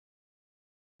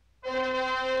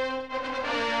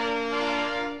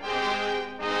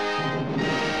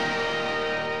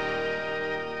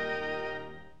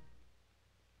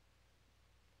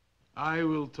I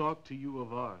will talk to you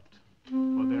of art,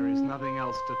 for there is nothing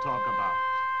else to talk about.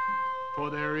 For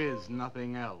there is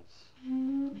nothing else.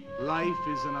 Life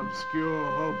is an obscure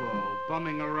hobo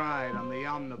bumming a ride on the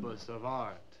omnibus of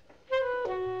art.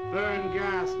 Burn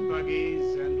gas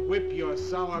buggies and whip your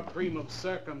sour cream of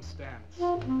circumstance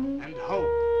and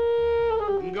hope.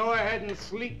 And go ahead and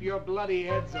sleep your bloody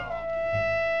heads off.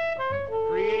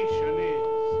 Creation is.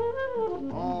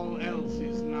 All else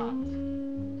is not.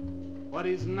 What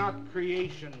is not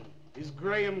creation is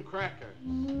graham crackers.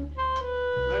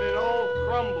 Let it all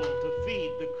crumble to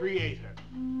feed the creator.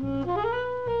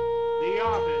 The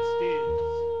artist is.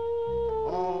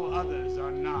 All others are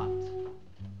not.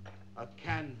 A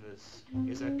canvas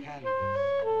is a canvas,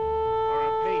 or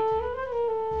a painting.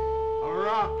 A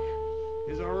rock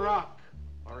is a rock,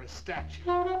 or a statue.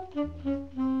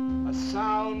 A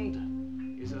sound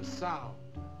is a sound,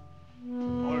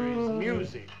 or is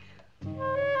music.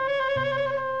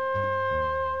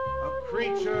 A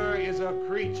creature is a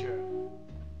creature,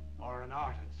 or an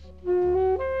artist.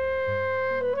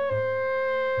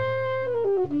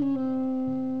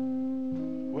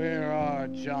 Where are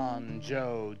John,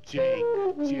 Joe, Jake,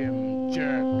 Jim,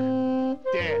 Jerk?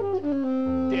 Dead,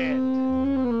 dead,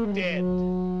 dead.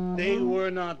 They were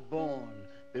not born.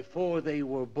 Before they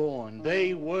were born,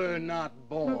 they were not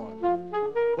born.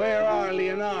 Where are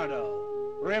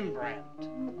Leonardo, Rembrandt,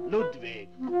 Ludwig?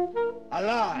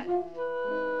 Alive,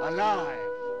 alive,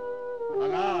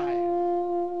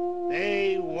 alive.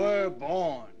 They were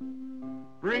born.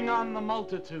 Bring on the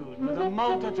multitude with a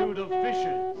multitude of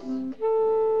fishes.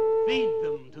 Feed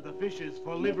them to the fishes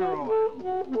for liver oil,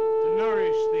 to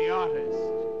nourish the artist.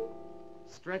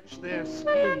 Stretch their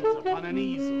skins upon an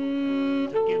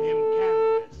easel to give him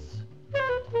canvas.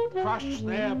 Crush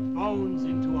their bones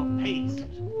into a paste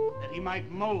that he might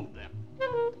mold them.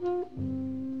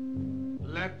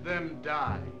 Let them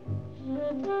die.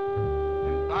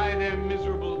 And by their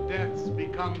miserable deaths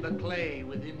become the clay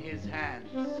within his hands,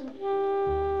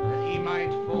 that he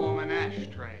might form an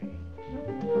ashtray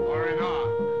or an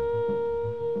ark.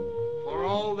 For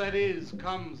all that is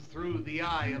comes through the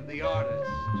eye of the artist.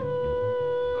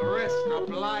 The rest are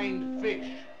blind fish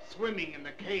swimming in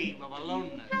the cave of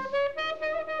aloneness.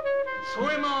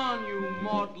 Swim on, you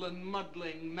maudlin,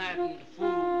 muddling, maddened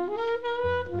fools,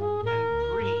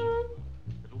 and dream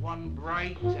that one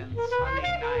bright and sunny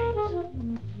night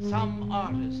some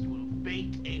artist will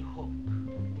bait a hook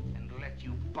and let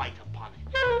you bite upon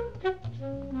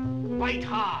it. Bite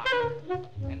hard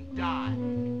and die.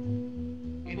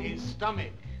 In his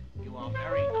stomach, you are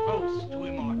very close to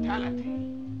immortality.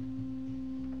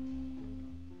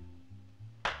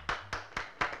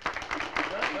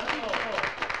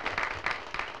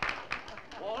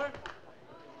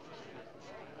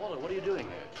 Walter, what are you doing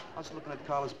here? I was looking at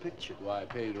Carla's picture. Do I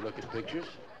pay you to look at pictures?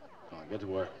 Come on, get to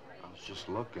work. I was just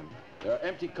looking. There are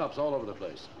empty cups all over the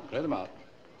place. Clear them out.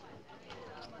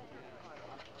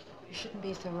 You shouldn't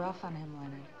be so rough on him,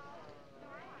 Leonard.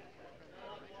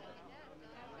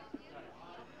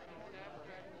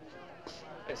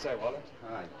 Hey, say, Walter.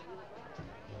 Hi.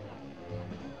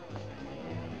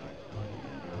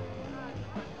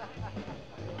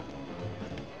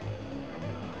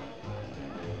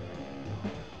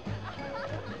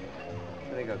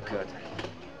 There you go, Kurt.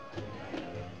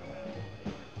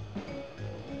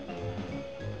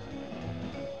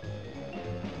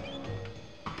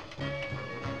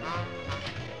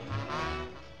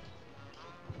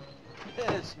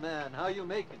 Yes, man. How you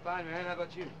making? Fine, man. How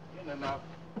about you? In and out.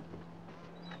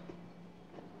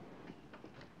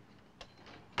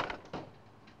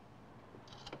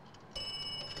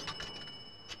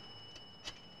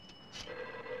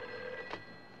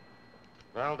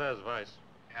 Valdez, Vice.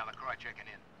 Yeah, LaCroix checking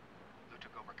in. Lou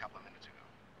took over a couple of minutes ago.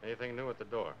 Anything new at the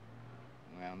door?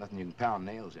 Well, nothing you can pound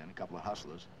nails in. A couple of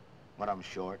hustlers. One of them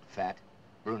short, fat,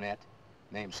 brunette,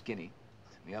 named Skinny.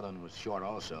 The other one was short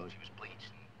also. She was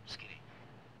bleached and skinny.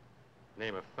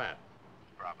 Name of Fat.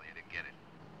 Probably I didn't get it.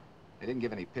 They didn't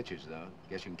give any pictures, though.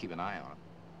 Guess you can keep an eye on them.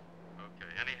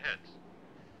 Okay, any heads?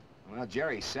 Well,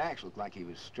 Jerry Sachs looked like he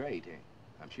was straight.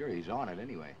 I'm sure he's on it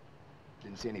anyway.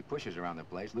 Didn't see any pushers around the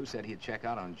place. Lou said he'd check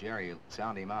out on Jerry. He'll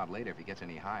sound him out later if he gets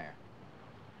any higher.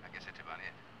 I guess that's about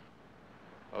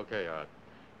it. Okay, Art.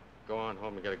 Go on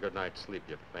home and get a good night's sleep,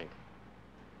 you think.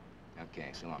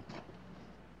 Okay, so long.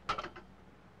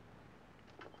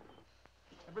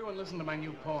 Everyone listened to my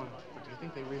new poem, but do you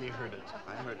think they really heard it?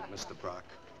 I heard it, Mr. Brock.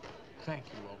 Thank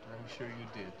you, Walter. I'm sure you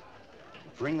did.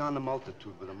 Bring on the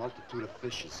multitude with a multitude of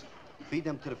fishes. Feed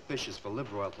them to the fishes for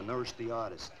liver oil to nourish the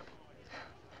artist.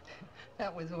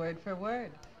 That was word for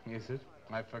word. Is it?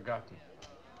 I've forgotten.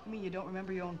 You mean you don't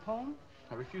remember your own poem?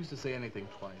 I refuse to say anything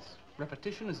twice.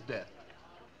 Repetition is death.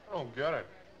 I don't get it.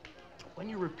 When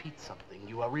you repeat something,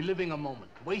 you are reliving a moment,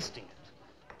 wasting it,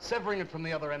 severing it from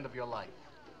the other end of your life.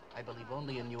 I believe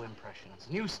only in new impressions,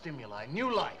 new stimuli,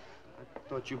 new life. I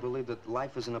thought you believed that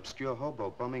life is an obscure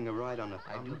hobo bumming a ride on a...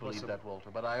 I do believe that,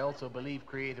 Walter, but I also believe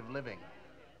creative living.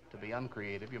 To be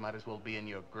uncreative, you might as well be in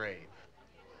your grave.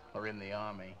 Or in the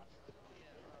army.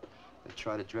 They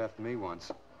tried to draft me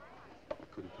once. I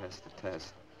couldn't pass the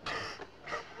test.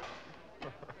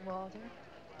 Walter,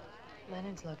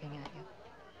 Leonard's looking at you.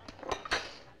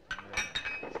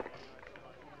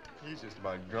 He's just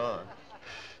about gone.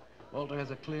 Walter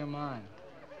has a clear mind.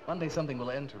 One day something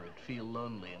will enter it, feel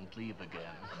lonely, and leave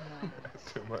again.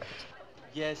 Too much.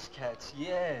 Yes, cats,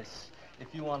 yes.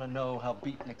 If you want to know how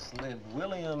beatniks live,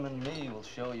 William and me will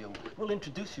show you. We'll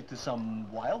introduce you to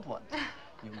some wild ones.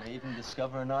 You may even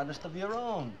discover an artist of your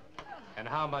own. And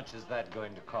how much is that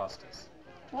going to cost us?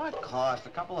 What cost? A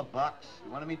couple of bucks.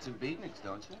 You want to meet some beatniks,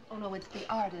 don't you? Oh, no, it's the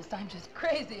artist. I'm just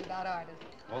crazy about artists.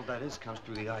 All that is comes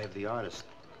through the eye of the artist.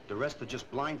 The rest are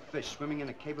just blind fish swimming in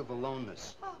a cave of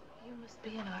aloneness. Oh, you must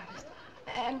be an artist.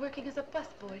 And working as a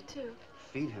busboy, too.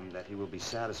 Feed him that he will be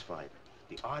satisfied.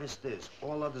 The artist is.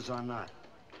 All others are not.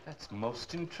 That's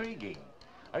most intriguing.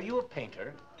 Are you a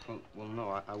painter? Well,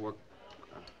 no, I work...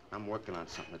 I'm working on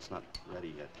something that's not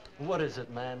ready yet. What is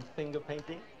it, man? Finger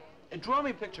painting? Draw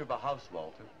me a picture of a house,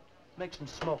 Walter. Make some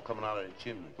smoke coming out of the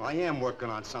chimney. Well, I am working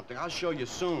on something. I'll show you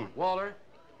soon. Walter?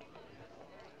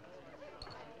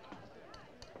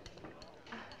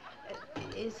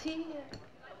 Is he...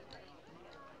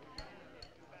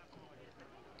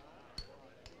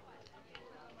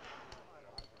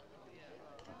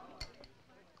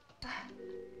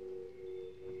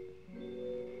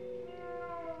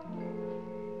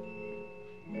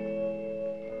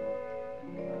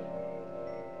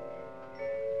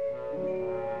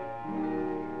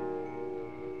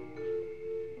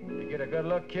 You get a good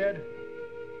look, kid?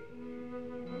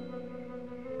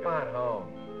 Come on home.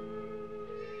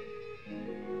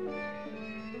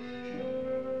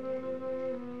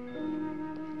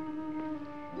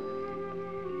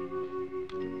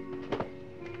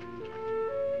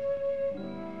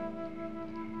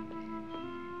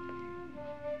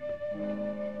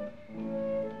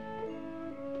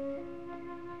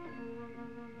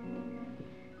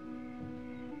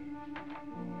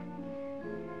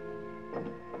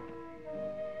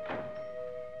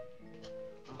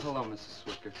 Hello, Mrs.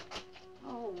 Swicker.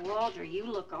 Oh, Walter, you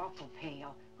look awful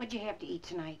pale. What'd you have to eat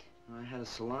tonight? I had a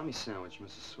salami sandwich,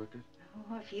 Mrs. Swicker.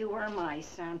 Oh, if you were my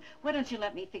son, why don't you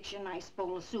let me fix you a nice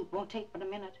bowl of soup? Won't take but a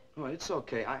minute. Oh, it's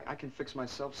okay. I can fix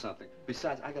myself something.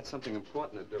 Besides, I got something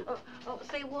important to do.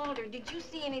 Say, Walter, did you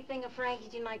see anything of Frankie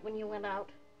tonight when you went out?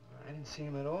 I didn't see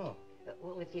him at all.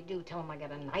 Well, if you do, tell him I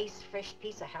got a nice, fresh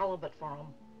piece of halibut for him.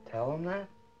 Tell him that?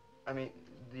 I mean,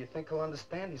 do you think he'll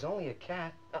understand? He's only a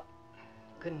cat.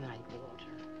 Good night, Walter.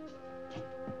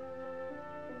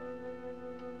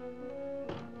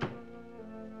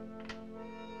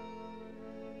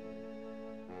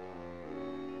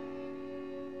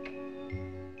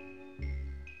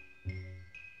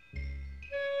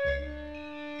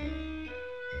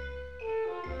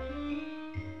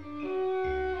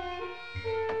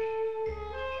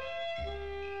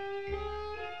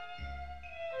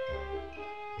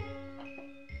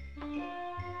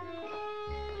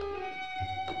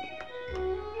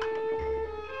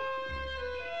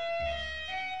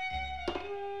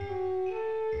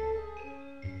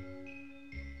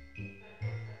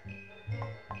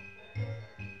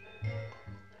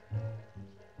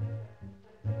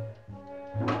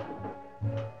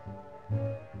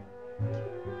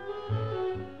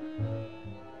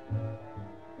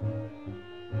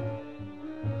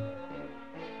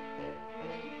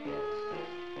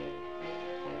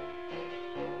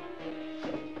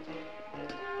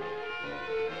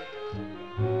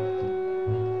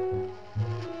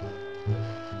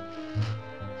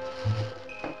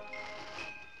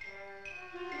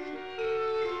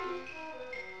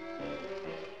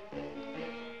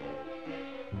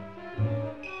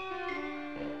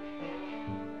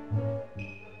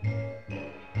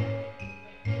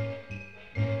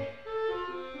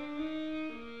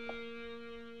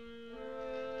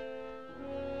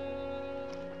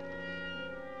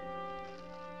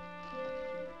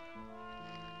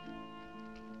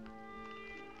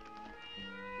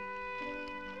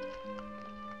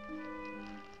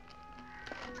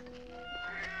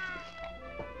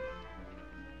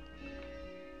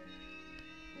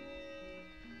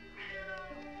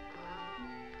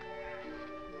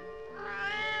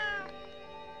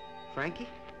 Frankie?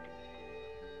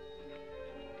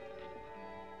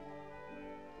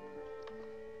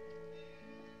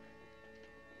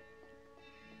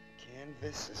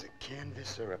 This is a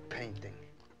canvas or a painting.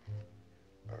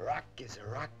 A rock is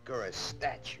a rock or a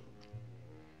statue.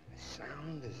 A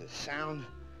sound is a sound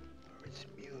or it's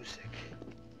music.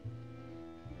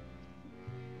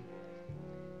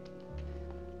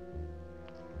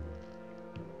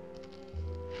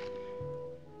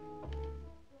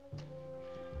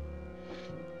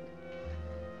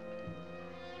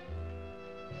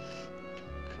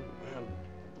 Come on,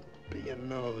 be a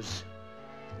nose.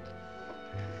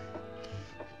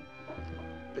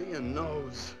 Be a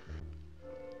nose.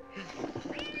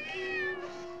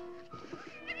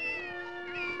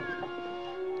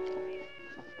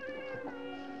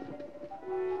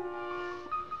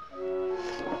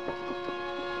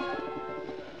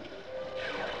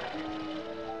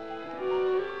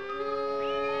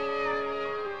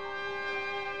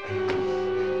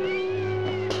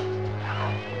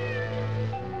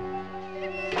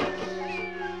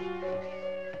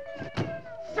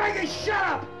 Frankie, shut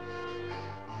up!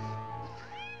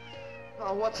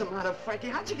 Oh, what's the matter, Frankie?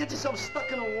 How'd you get yourself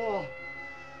stuck in a wall?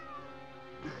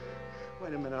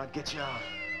 Wait a minute, I'll get you out.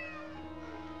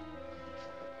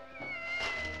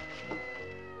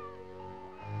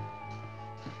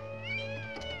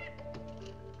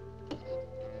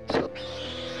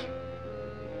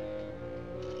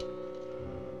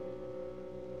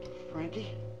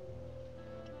 Frankie?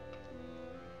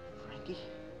 Frankie?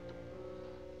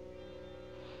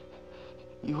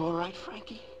 You all right,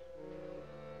 Frankie?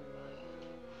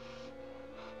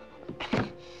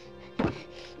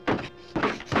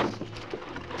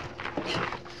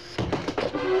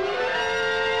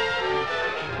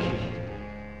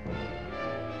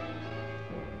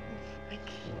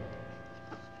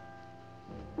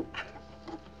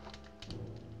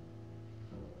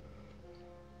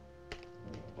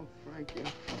 Oh, Frankie,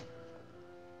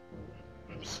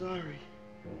 I'm sorry.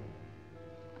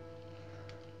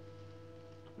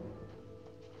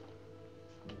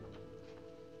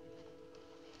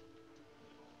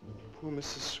 Poor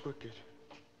Mrs. Swickett.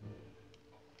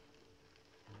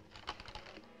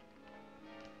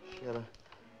 She had a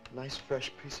nice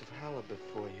fresh piece of halibut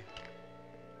for you.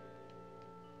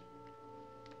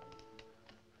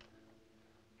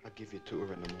 I'll give you to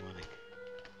her in the morning.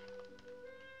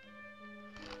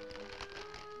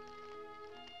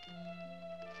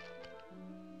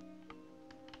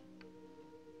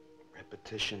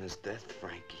 Repetition is death,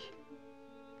 Frankie.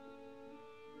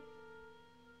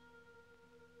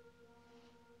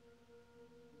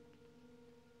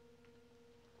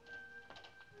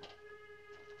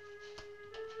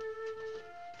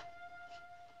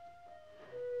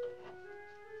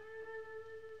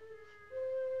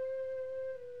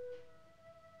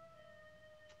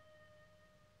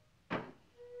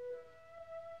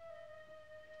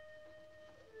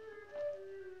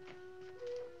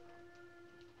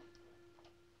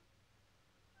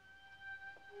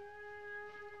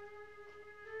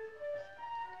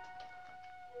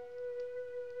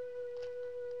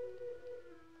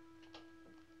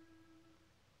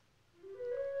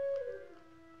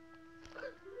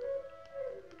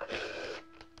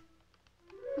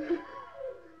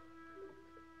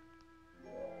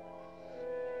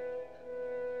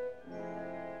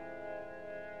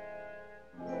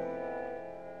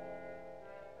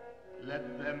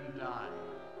 Let them die,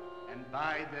 and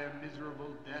by their miserable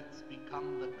deaths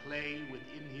become the clay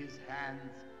within his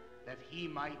hands, that he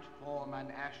might form an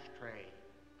ashtray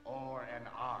or an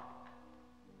ark.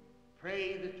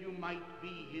 Pray that you might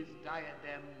be his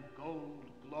diadem, gold,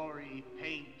 glory,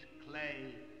 paint,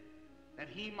 clay, that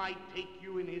he might take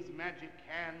you in his magic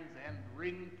hands and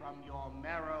wring from your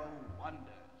marrow wonders.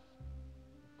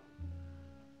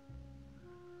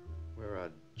 Where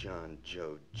are John,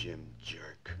 Joe, Jim,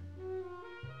 Jerk?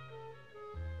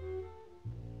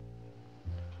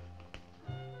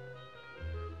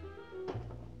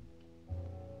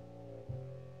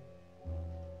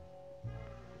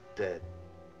 Dead,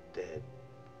 dead,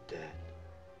 dead.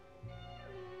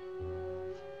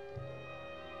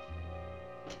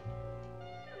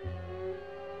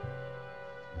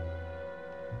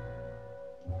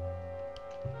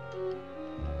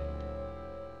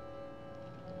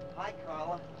 Hi,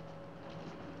 Carla.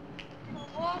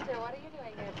 Walter, what are you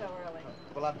doing here so early?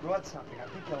 Well, I brought something. I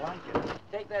think you'll like it.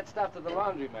 Take that stuff to the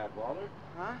laundromat, Walter.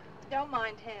 Huh? Don't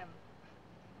mind him.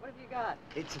 What have you got?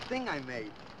 It's a thing I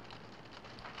made.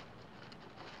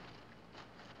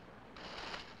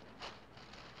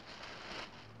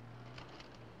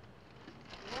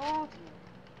 Walter.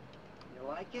 You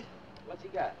like it? What's he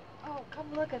got? Oh,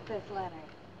 come look at this, Leonard.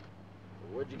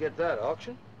 Where'd you get that,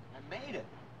 auction? I made it.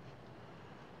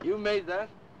 You made that?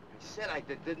 I said I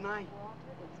did, didn't I? Walter,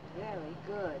 it's very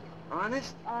good.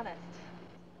 Honest? Honest.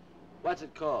 What's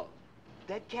it called?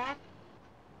 Dead cat?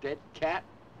 Dead cat?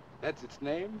 That's its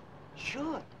name?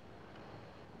 Sure.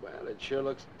 Well, it sure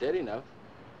looks dead enough.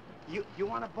 You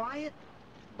want to buy it?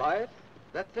 Buy it?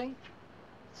 That thing?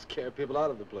 Scare people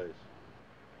out of the place.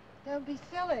 Don't be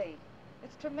silly.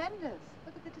 It's tremendous.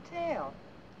 Look at the detail.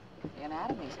 The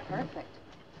anatomy's perfect.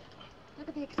 Look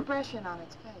at the expression on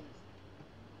its face.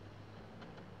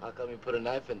 How come you put a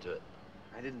knife into it?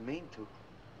 I didn't mean to.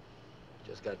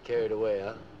 Just got carried away,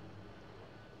 huh?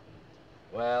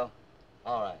 Well,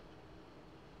 all right.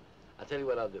 I'll tell you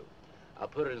what I'll do. I'll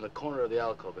put it in the corner of the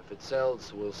alcove. If it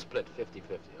sells, we'll split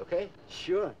 50-50, okay?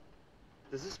 Sure.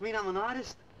 Does this mean I'm an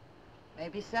artist?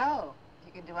 Maybe so.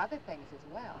 You can do other things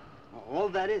as well. All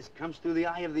that is comes through the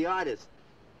eye of the artist.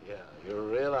 Yeah, you're a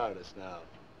real artist now.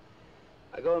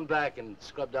 I go in back and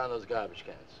scrub down those garbage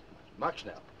cans. Much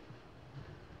now.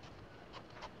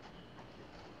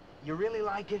 You really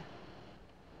like it?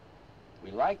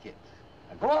 We like it.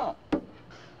 Now go on.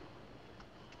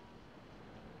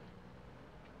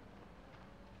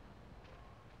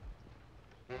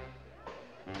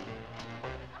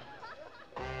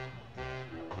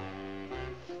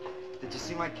 Did you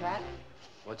see my cat?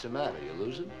 What's the matter? You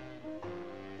losing?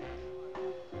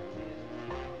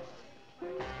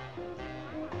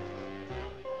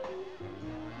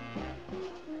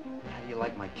 How do you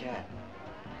like my cat?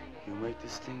 You make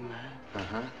this thing, man?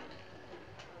 Uh-huh.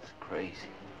 It's crazy.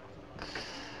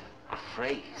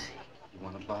 Crazy. You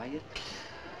want to buy it?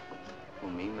 For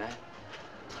me, man?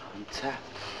 I'm tapped.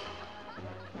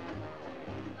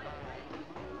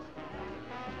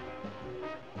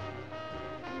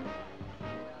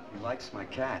 He likes my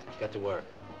cat. Get to work.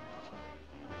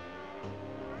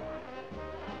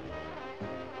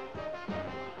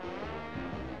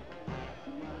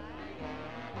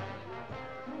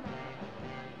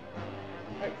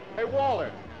 Hey,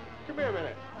 Waller, come here a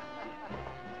minute.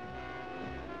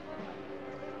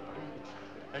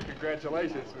 Hey,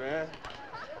 congratulations, man.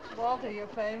 Walter, you're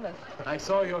famous. I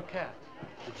saw your cat.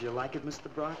 Did you like it,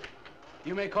 Mr. Brock?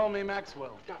 You may call me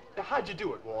Maxwell. How'd you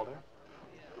do it, Walter?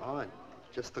 Oh, I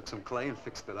just took some clay and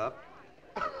fixed it up.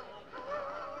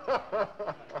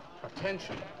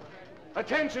 Attention.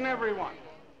 Attention, everyone.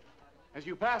 As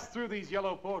you pass through these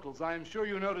yellow portals, I am sure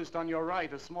you noticed on your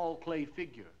right a small clay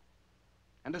figure,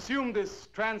 and assumed this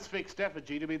transfixed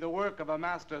effigy to be the work of a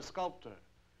master sculptor.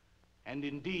 And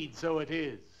indeed, so it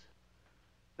is.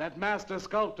 That master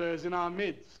sculptor is in our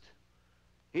midst.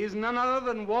 He is none other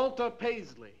than Walter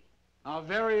Paisley, our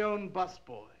very own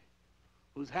busboy,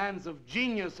 whose hands of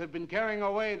genius have been carrying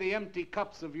away the empty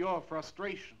cups of your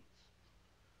frustrations.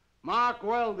 Mark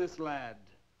well this lad.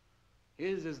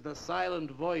 His is the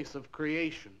silent voice of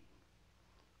creation.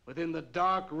 Within the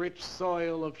dark, rich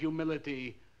soil of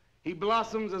humility, he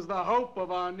blossoms as the hope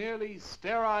of our nearly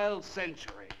sterile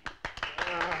century.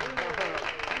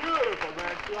 Beautiful,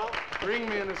 Maxwell. Bring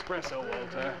me an espresso,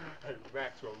 Walter. Hey,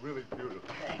 Maxwell, really beautiful.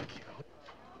 Thank you.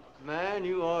 Man,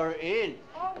 you are in.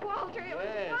 Oh, Walter, it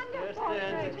was wonderful.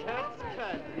 Yes, there's the cat's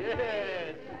cut.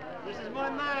 Yes. This is my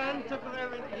man. Took with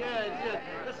everything. Yes.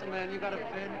 Listen, man, you got a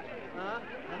pen? Huh?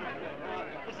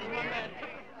 This is my man.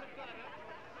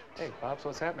 Hey, Pops,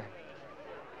 what's happening?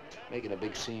 Making a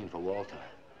big scene for Walter.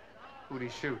 Who'd he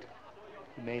shoot?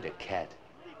 He made a cat.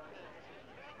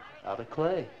 Out of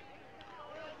clay.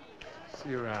 See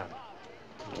you around.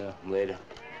 Yeah, later.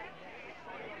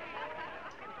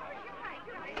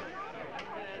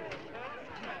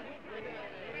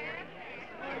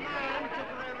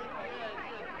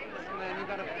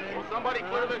 Will somebody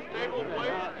clear this table,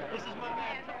 please? This is my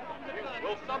man.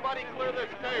 Will somebody clear this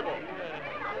table?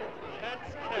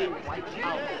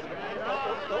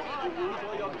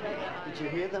 Did you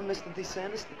hear them, Mr.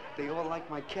 DeSantis? They all like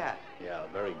my cat. Yeah,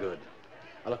 very good.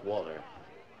 Now, look, Walter,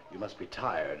 you must be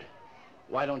tired.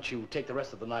 Why don't you take the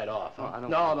rest of the night off, huh? I don't...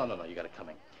 No, you got it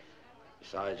coming.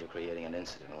 Besides, you're creating an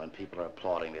incident. When people are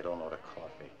applauding, they don't order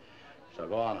coffee. So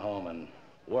go on home and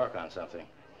work on something.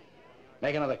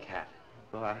 Make another cat.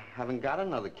 Well, I haven't got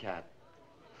another cat.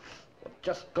 Well,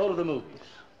 just go to the movies.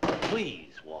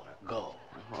 Please, Walter, go.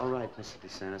 All right, Mr.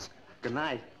 DeSantis. Good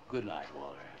night. Good night,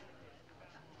 Walter.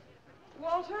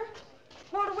 Walter?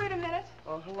 Walter, wait a minute.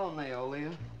 Oh, hello,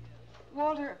 Naolia.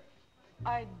 Walter,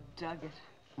 I dug it.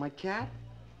 My cat?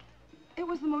 It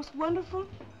was the most wonderful,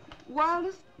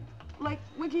 wildest, like,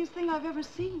 wickiest thing I've ever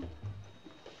seen.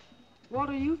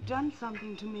 Walter, you've done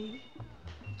something to me.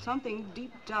 Something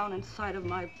deep down inside of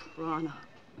my prana.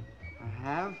 I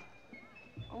have?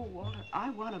 Oh, Walter, I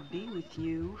want to be with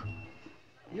you.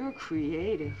 You're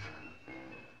creative.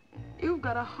 You've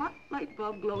got a hot light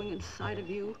bulb glowing inside of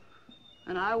you,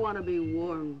 and I want to be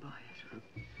warmed by it.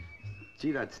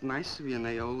 Gee, that's nice of you,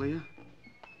 Naolia.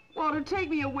 Walter, take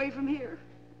me away from here.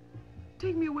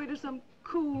 Take me away to some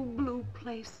cool blue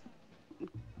place. And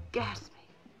gas me.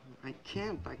 I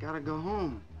can't. I gotta go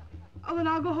home. Oh, then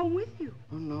I'll go home with you.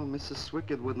 Oh, no, Mrs.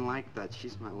 Swickard wouldn't like that.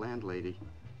 She's my landlady.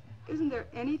 Isn't there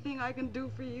anything I can do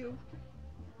for you?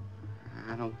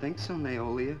 I don't think so,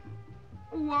 Naolia.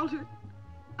 Oh, Walter,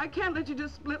 I can't let you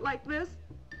just split like this.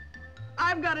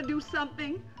 I've got to do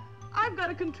something. I've got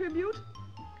to contribute.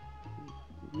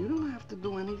 You don't have to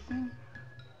do anything.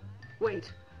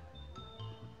 Wait.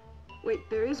 Wait,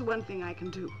 there is one thing I can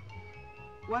do.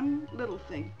 One little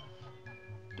thing.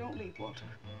 Don't leave, Walter.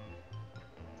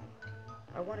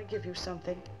 I want to give you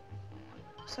something.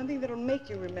 Something that'll make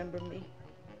you remember me.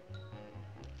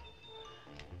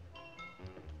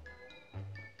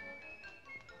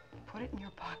 Put it in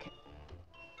your pocket.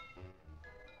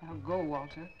 Now go,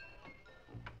 Walter.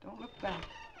 Don't look back.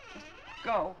 Just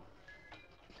go.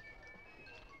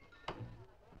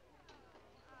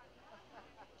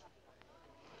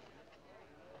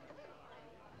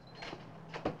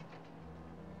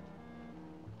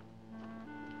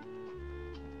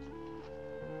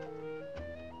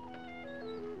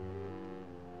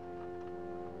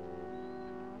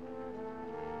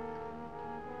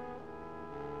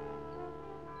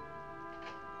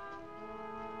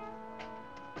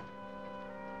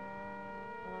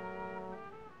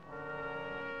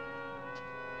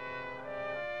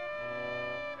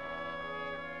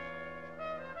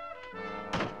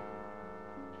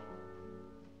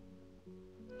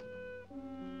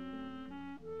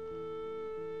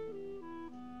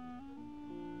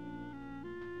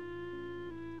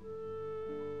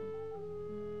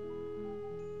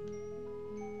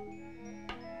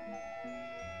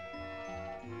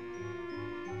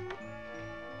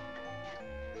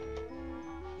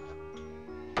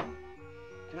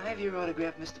 Can I have your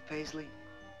autograph, Mr. Paisley?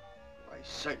 Why,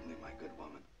 certainly, my good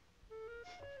woman.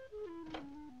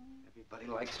 Everybody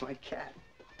likes my cat.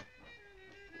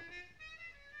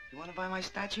 You want to buy my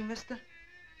statue, mister?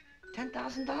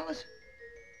 $10,000?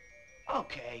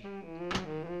 Okay.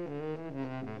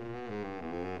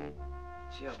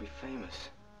 Gee, I'll be famous.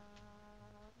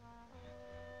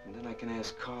 And then I can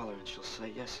ask Carla, and she'll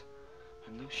say yes.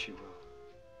 I know she will.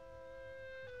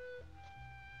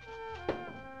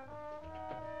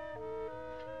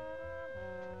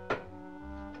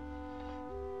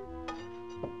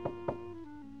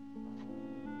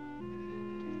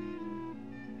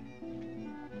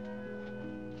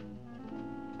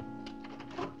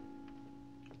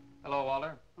 Hello,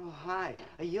 Walter. Oh, hi.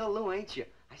 You're Lou, ain't you?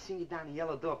 I seen you down the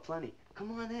yellow door plenty.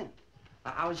 Come on in.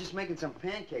 I was just making some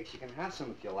pancakes. You can have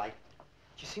some if you like.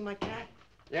 Did you see my cat?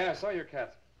 Yeah, I saw your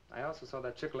cat. I also saw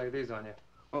that chick lay these on you.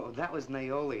 Oh, that was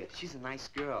Naolia. She's a nice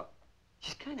girl.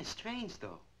 She's kind of strange,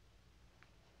 though.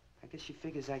 I guess she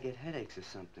figures I get headaches or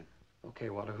something. Okay,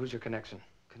 Walter, who's your connection?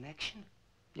 Connection?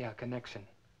 Yeah, connection.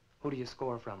 Who do you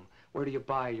score from? Where do you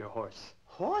buy your horse?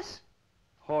 Horse?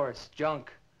 Horse,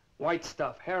 junk, white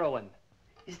stuff, heroin.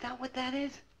 Is that what that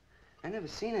is? I never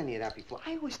seen any of that before.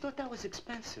 I always thought that was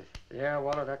expensive. Yeah,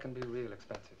 Walter, that can be real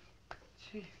expensive.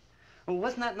 Gee. Well,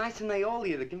 wasn't that nice of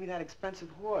Naolia to give me that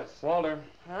expensive horse? Walter.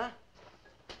 Huh?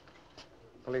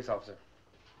 Police officer.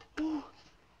 Oh,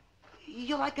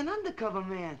 you're like an undercover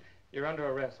man. You're under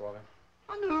arrest, Walter.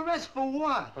 Under arrest for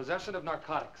what? Possession of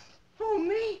narcotics. For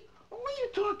me? What are you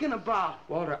talking about?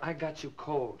 Walter, I got you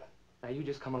cold. Now you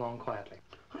just come along quietly.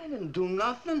 I didn't do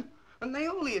nothing. And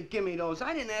Naolia give me those.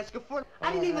 I didn't ask her for it.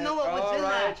 I didn't even know what was in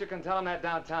there. All right, you can tell him that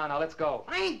downtown. Now, let's go.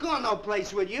 I ain't going no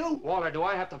place with you. Walter, do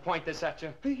I have to point this at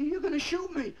you? You're gonna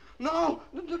shoot me. No,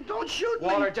 don't shoot me.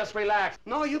 Walter, just relax.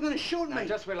 No, you're gonna shoot me. Now,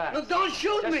 just relax. No, don't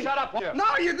shoot me. Just shut up, Walter.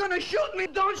 No, you're gonna shoot me.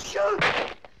 Don't shoot.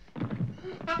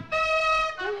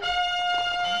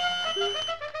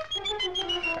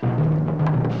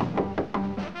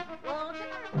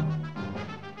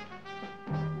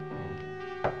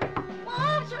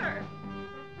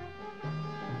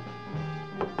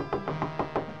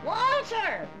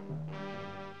 Walter!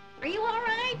 Are you all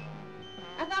right?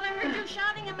 I thought I heard you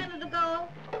shouting a minute ago.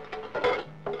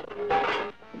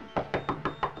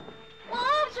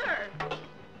 Walter!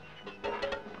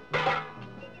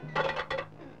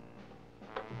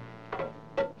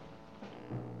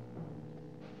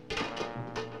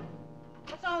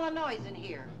 What's all the noise in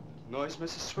here? Noise,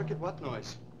 Mrs. Swickard? What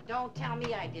noise? Don't tell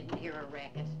me I didn't hear a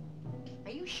racket.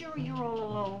 Are you sure you're all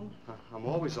alone? I'm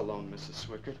always alone, Mrs.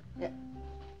 Swickard.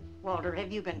 Walter,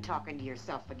 have you been talking to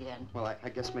yourself again? Well, I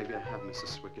guess maybe I have,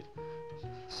 Mrs. Swickett.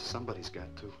 Somebody's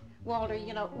got to. Walter,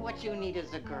 you know, what you need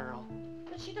is a girl.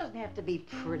 But she doesn't have to be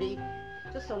pretty,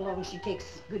 just so long as she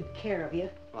takes good care of you.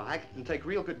 Well, I can take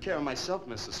real good care of myself,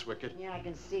 Mrs. Swickett. Yeah, I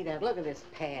can see that. Look at this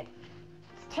pad.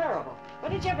 It's terrible.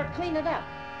 When did you ever clean it up?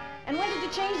 And when did you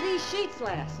change these sheets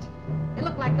last? They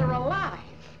look like they're alive.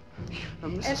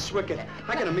 Mrs. Swickett,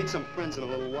 I gotta meet some friends in a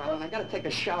little while, and I gotta take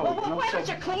a shower. Well, why don't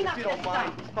you clean up if you don't this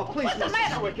mind. stuff? Oh, please, What's the Mrs.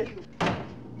 matter? Swickett.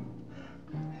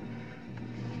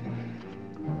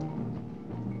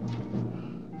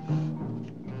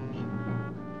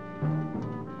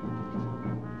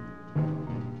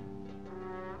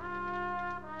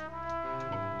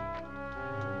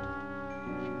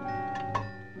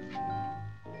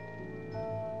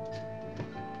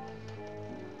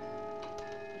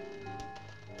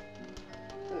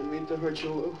 To hurt you,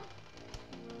 Lou.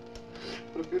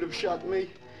 But if you'd have shot me,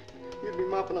 you'd be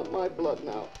mopping up my blood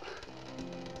now.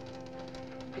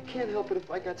 I can't help it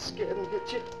if I got scared and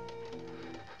hit you.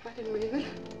 I didn't mean it.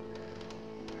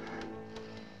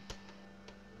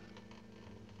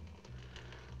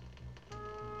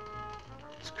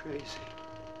 It's crazy.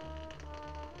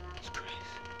 It's crazy.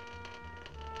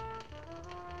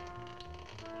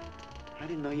 I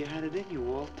didn't know you had it in you,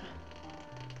 Walter.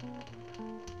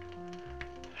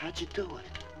 How'd you do it?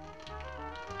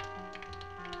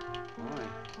 Well, I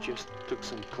just took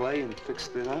some clay and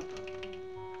fixed it up.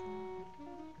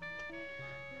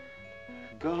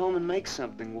 Go home and make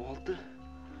something, Walter.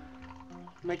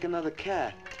 Make another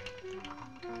cat.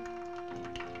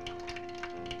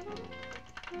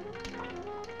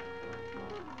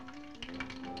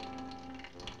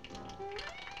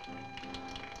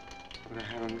 But I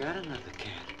haven't got another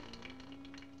cat.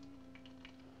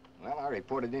 Well, I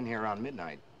reported in here around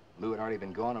midnight. Lou had already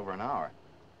been gone over an hour.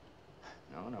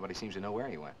 No, nobody seems to know where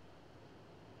he went.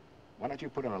 Why don't you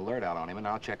put an alert out on him, and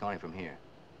I'll check on him from here.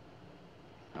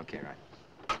 Okay, right.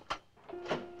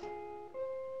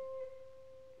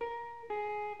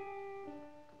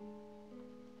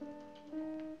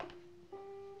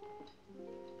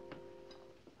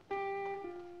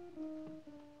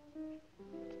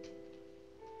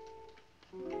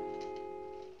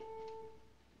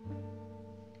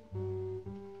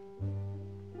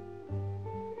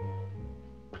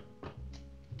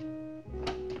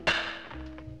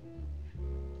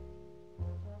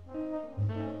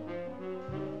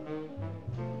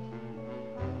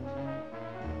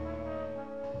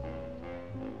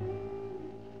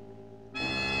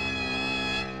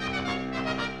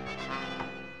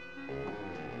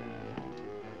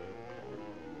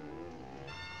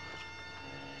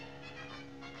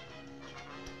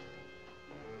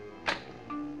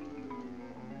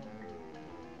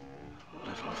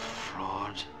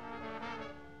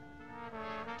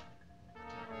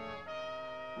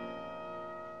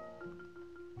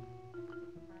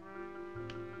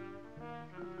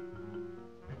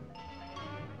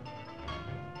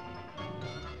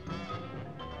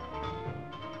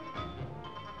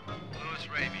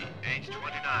 Age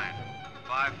 29,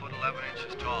 5 foot 11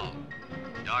 inches tall,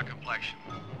 dark complexion,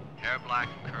 hair black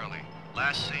and curly.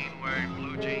 Last seen wearing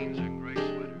blue jeans and gray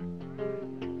sweater.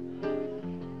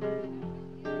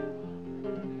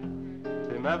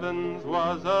 Tim Evans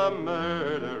was a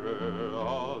murderer,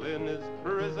 all in his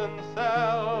prison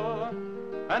cell.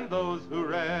 And those who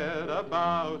read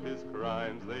about his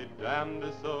crimes, they damned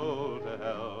his soul to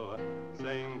hell,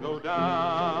 saying, "Go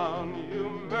down, you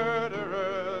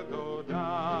murderer, go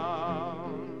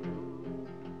down."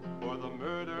 For the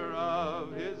murder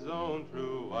of his own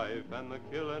true wife and the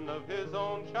killing of his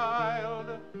own child,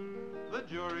 the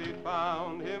jury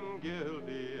found him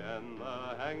guilty, and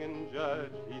the hanging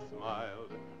judge, he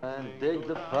smiled. And dig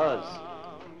the fuzz.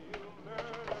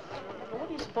 What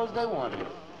do you suppose they want here?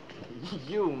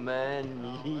 You,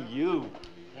 man, you.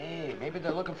 Hey, maybe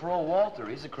they're looking for old Walter.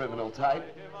 He's a criminal type.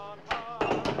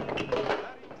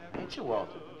 Ain't you,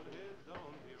 Walter?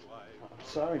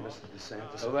 Sorry, Mr.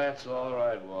 DeSantis. Oh, that's all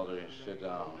right, Walter. Sit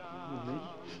down. Me?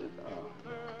 Sit down.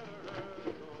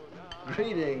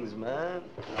 Greetings, man.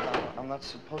 I'm not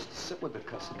supposed to sit with the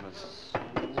customers.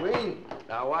 Wait.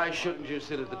 Now, why shouldn't you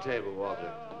sit at the table,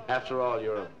 Walter? After all,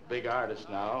 you're a big artist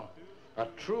now. A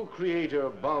true creator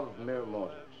above mere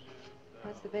mortals.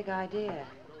 What's the big idea?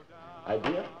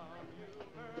 Idea?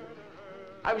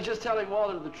 I was just telling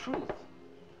Walter the truth.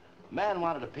 A man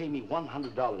wanted to pay me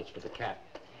 $100 for the cat.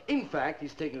 In fact,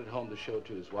 he's taking it home to show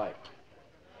to his wife.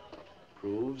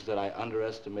 Proves that I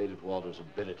underestimated Walter's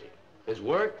ability. His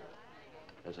work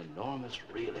has enormous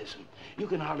realism. You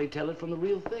can hardly tell it from the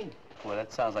real thing. Well,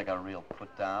 that sounds like a real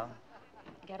put down.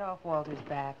 Get off Walter's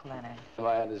back, Leonard.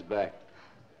 Lie on his back.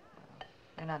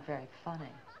 They're not very funny.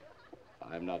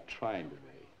 I'm not trying to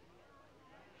be.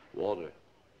 Walter,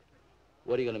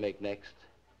 what are you going to make next?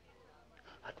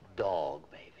 A dog,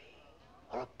 maybe.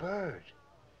 Or a bird.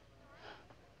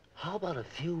 How about a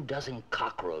few dozen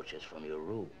cockroaches from your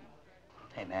room?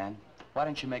 Hey, man, why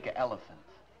don't you make an elephant?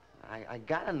 I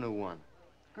got a new one.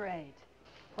 Great.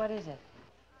 What is it?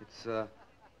 It's a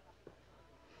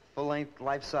full-length,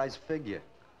 life-size figure.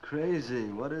 Crazy.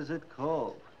 What is it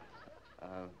called?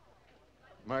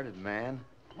 Murdered man.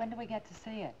 When do we get to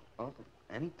see it? Oh,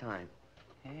 anytime.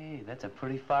 Hey, that's a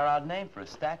pretty far-out name for a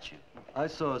statue. I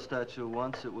saw a statue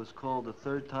once. It was called The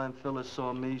Third Time Phyllis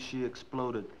Saw Me, She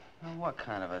Exploded. Well, what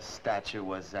kind of a statue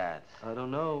was that? I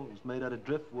don't know. It was made out of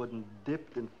driftwood and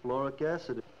dipped in fluoric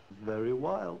acid. It was very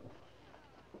wild.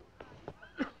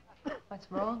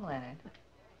 What's wrong, Leonard?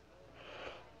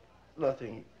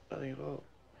 Nothing at all.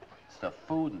 It's the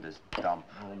food in this dump.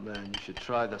 Oh, man, you should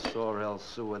try the Sorrel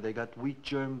sewer. They got wheat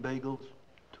germ bagels.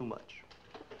 Too much.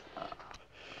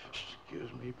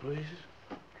 Excuse me, please.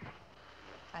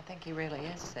 I think he really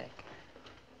is sick.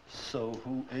 So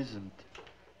who isn't?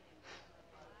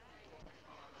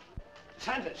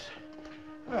 Sanders,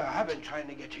 I've been trying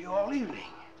to get to you all evening.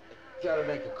 Gotta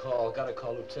make a call. Gotta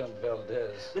call Lieutenant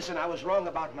Valdez. Listen, I was wrong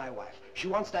about my wife. She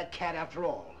wants that cat after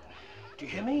all. Do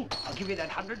you hear me? I'll give you that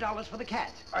 $100 for the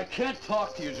cat. I can't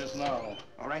talk to you just now.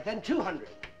 All right, then, $200.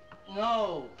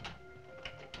 No.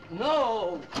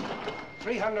 No.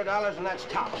 $300, and that's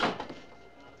tops.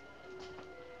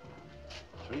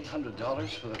 $300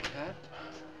 for the cat?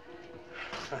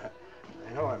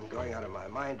 I know I'm going out of my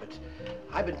mind, but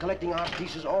I've been collecting art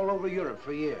pieces all over Europe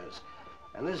for years.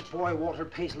 And this boy, Walter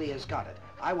Paisley, has got it.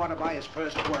 I want to buy his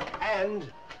first work,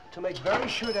 and to make very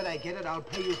sure that I get it, I'll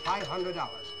pay you $500.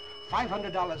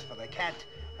 $500 for the cat,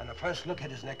 and the first look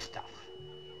at his next stuff.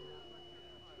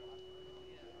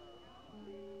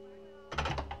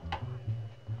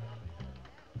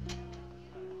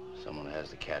 Someone has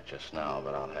the cat just now,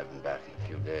 but I'll have him back in a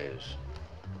few days.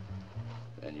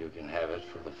 Then you can have it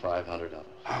for the $500.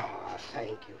 Oh,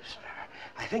 thank you, sir.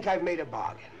 I think I've made a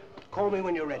bargain. Call me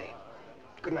when you're ready.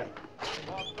 Good night.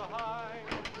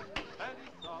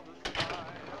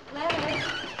 Leonard!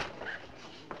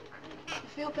 You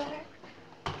feel better?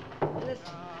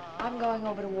 Listen, I'm going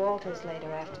over to Walter's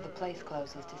later after the place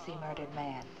closes to see Murdered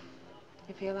Man.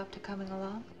 You feel up to coming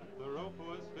along? The rope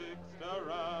was fixed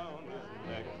around his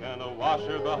neck and a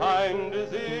washer behind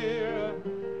his ear,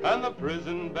 and the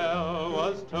prison bell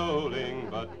was tolling,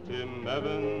 but Tim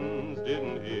Evans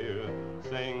didn't hear.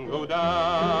 Saying, go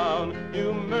down,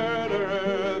 you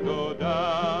murderer, go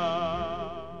down.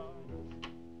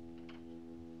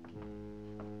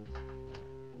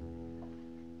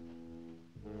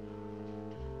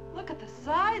 Look at the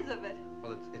size of it.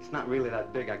 Well, it's not really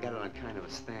that big. I got it on kind of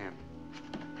a stand.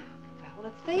 Well,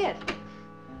 let's see it.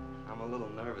 I'm a little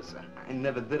nervous. I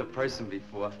never did a person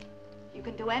before. You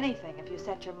can do anything if you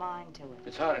set your mind to it.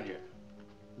 It's hot in here.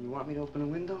 You want me to open a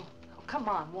window? Oh, come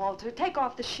on, Walter. Take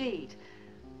off the sheet.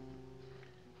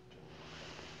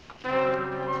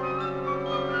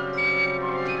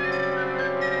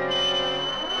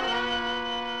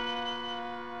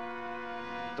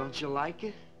 Don't you like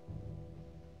it?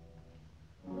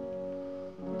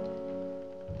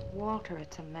 Walter,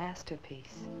 it's a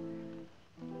masterpiece.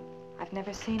 I've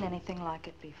never seen anything like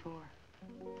it before.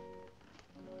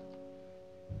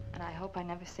 And I hope I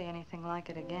never see anything like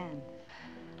it again.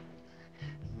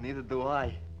 Neither do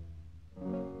I.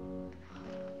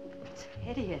 It's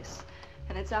hideous,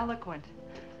 and it's eloquent.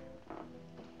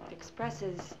 It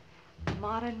expresses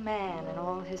modern man and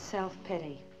all his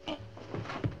self-pity. How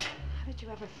did you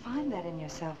ever find that in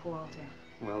yourself, Walter?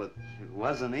 Well, it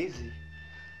wasn't easy.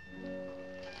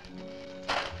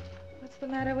 What's the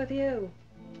matter with you?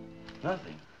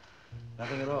 Nothing.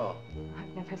 Nothing at all.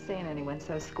 I've never seen anyone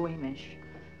so squeamish.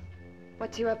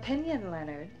 What's your opinion,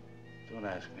 Leonard? Don't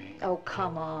ask me. Oh,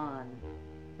 come on.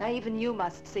 Now, even you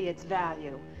must see its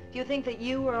value. Do you think that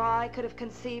you or I could have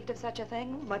conceived of such a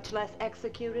thing, much less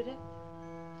executed it?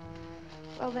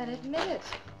 Well, then admit it.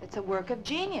 It's a work of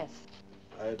genius.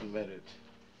 I admit it.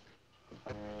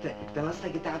 Then let's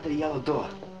take it down to the yellow door.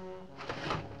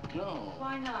 No.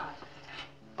 Why not?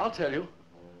 I'll tell you.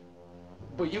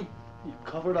 But you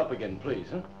cover it up again, please,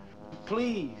 huh?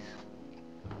 Please.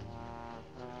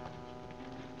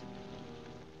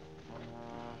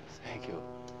 Thank you.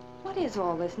 What is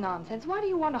all this nonsense? Why do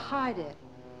you want to hide it?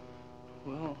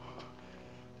 Well,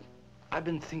 I've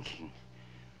been thinking.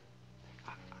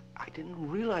 I didn't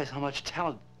realize how much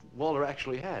talent Walter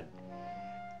actually had.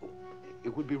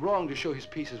 It would be wrong to show his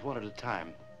pieces one at a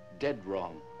time. Dead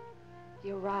wrong.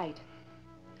 You're right.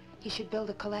 He should build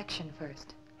a collection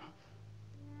first.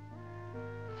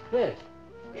 Yeah.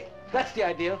 That's the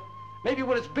idea. Maybe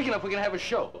when it's big enough, we can have a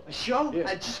show. A show?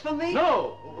 Yeah. Just for me?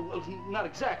 No! Well, not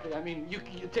exactly. I mean, you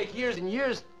take years and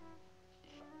years.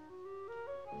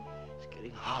 It's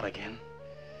getting hot again.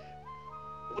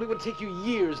 Well, it would take you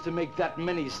years to make that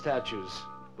many statues,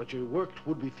 but your work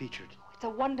would be featured. It's a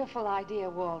wonderful idea,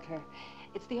 Walter.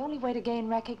 It's the only way to gain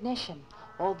recognition.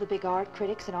 All the big art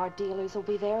critics and art dealers will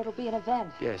be there. It'll be an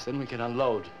event. Yes, then we can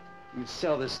unload. We can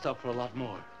sell this stuff for a lot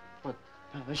more. But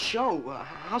the show,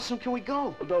 how soon can we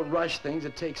go? Well, don't rush things.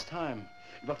 It takes time.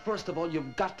 But first of all,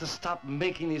 you've got to stop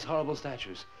making these horrible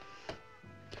statues.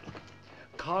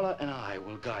 Carla and I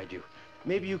will guide you.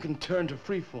 Maybe you can turn to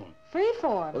freeform.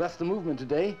 Freeform? Well, that's the movement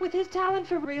today. With his talent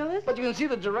for realism? But you can see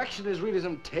the direction his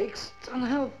realism takes. It's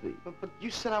unhealthy. But you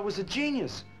said I was a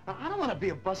genius. I don't want to be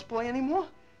a busboy anymore.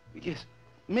 Yes,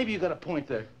 maybe you got a point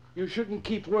there. You shouldn't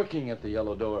keep working at the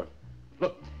Yellow Door.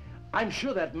 Look, I'm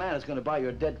sure that man is going to buy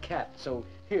your dead cat, so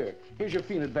here's your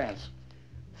fee in advance.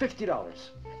 $50.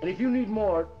 And if you need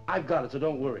more, I've got it, so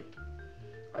don't worry.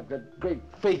 I've got great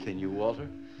faith in you, Walter.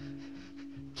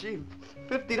 Gee,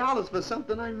 $50 for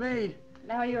something I made.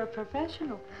 Now you're a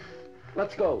professional.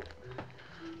 Let's go.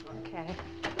 Okay.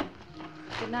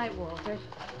 Good night, Walter.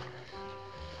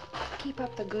 Keep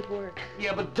up the good work.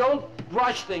 Yeah, but don't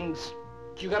rush things.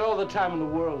 You got all the time in the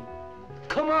world.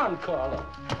 Come on, Carla.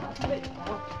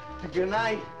 Good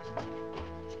night.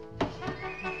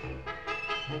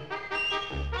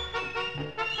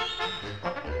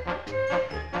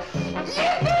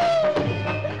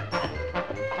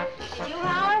 Did you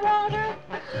holler, Walter?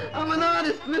 I'm an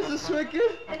artist, Mrs.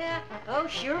 Swickett. Oh,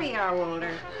 sure you are,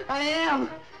 Walter. I am.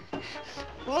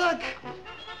 Look.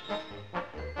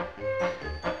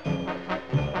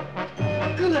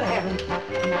 Good heaven.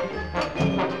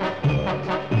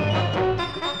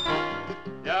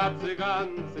 Я цыган,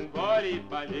 сын полей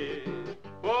полей,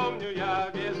 помню я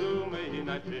безумные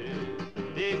ночи,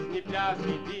 песни,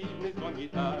 пляски, дивный звон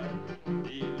гитар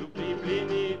и любви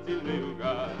пленительный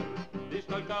угар. Лишь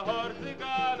только хор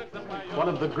цыганок запоет. One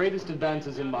of the greatest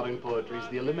advances in modern poetry is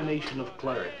the elimination of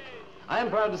clarity. I am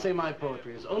proud to say my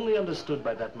poetry is only understood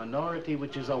by that minority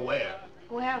which is aware.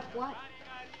 Aware of what?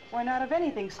 Why, not of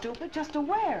anything, stupid, just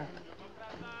aware.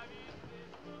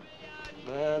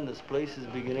 Man, this place is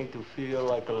beginning to feel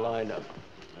like a lineup.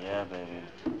 Yeah, baby.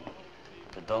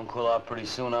 If it don't cool out pretty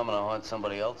soon, I'm gonna haunt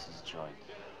somebody else's joint.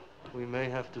 We may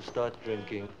have to start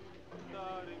drinking.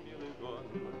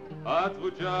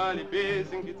 Отзвучали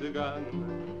песенки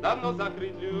цыган, давно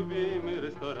закрыт любимый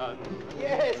ресторан.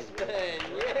 Yes, man,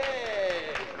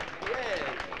 yes, yes.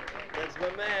 That's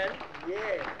my man,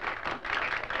 yeah.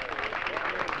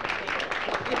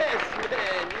 Yes,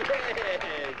 man,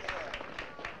 yes.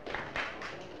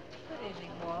 Good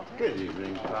evening, Walter. Good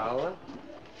evening, Paula.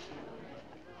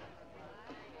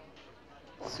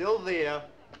 Sylvia,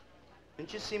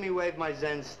 didn't you see me wave my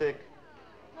Zen stick?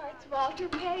 Oh, it's Walter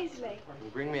Paisley.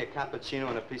 Bring me a cappuccino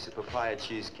and a piece of papaya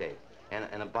cheesecake.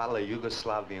 And a bottle of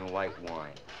Yugoslavian white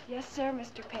wine. Yes, sir,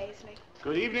 Mr. Paisley.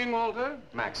 Good evening, Walter.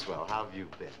 Maxwell, how have you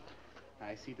been?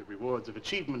 I see the rewards of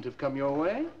achievement have come your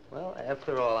way. Well,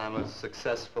 after all, I'm a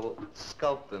successful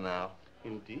sculptor now.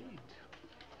 Indeed.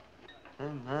 Hey,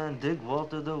 man, dig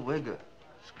Walter the Wigger.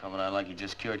 It's coming out like you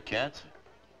just cured cancer.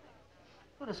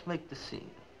 Let us make the scene.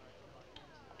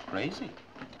 Crazy.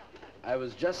 I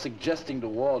was just suggesting to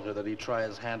Walter that he try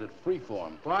his hand at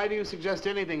freeform. Why do you suggest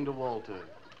anything to Walter?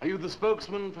 Are you the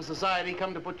spokesman for society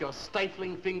come to put your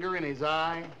stifling finger in his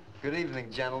eye? Good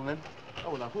evening, gentlemen.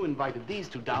 Oh, now who invited these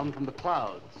two down from the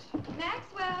clouds?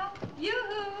 Maxwell,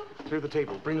 yoo-hoo. Clear the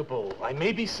table, bring a bowl. I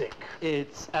may be sick.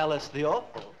 It's Alice the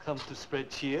Awful, comes to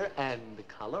spread cheer and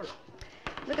color.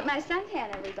 Look at my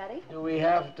suntan, everybody. Do we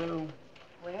have to?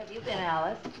 Where have you been,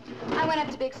 Alice? I went up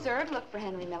to Big Sur to look for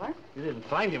Henry Miller. You didn't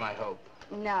find him, I hope.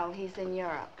 No, he's in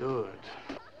Europe. Good.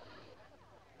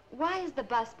 Why is the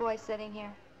busboy sitting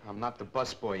here? I'm not the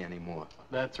busboy anymore.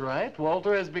 That's right.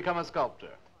 Walter has become a sculptor.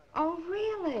 Oh,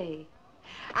 really?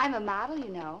 I'm a model, you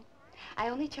know. I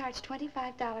only charge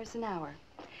 $25 an hour.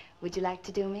 Would you like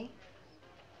to do me?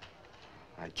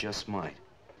 I just might.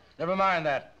 Never mind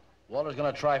that. Walter's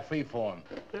gonna try freeform.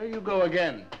 There you go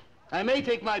again. I may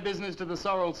take my business to the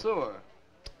sorrel sewer.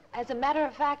 As a matter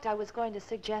of fact, I was going to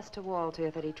suggest to Walter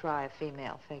that he try a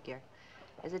female figure.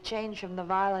 As a change from the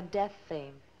violent death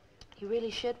theme. He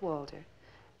really should, Walter.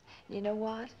 You know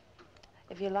what?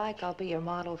 If you like, I'll be your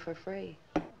model for free.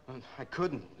 I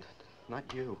couldn't.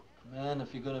 Not you. Man,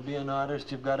 if you're gonna be an artist,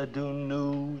 you've got to do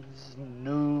nudes,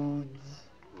 nudes.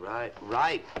 Right.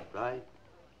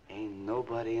 Ain't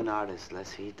nobody an artist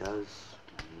unless he does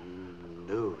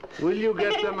nude. Will you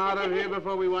get them out of here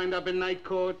before we wind up in night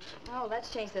court? Oh,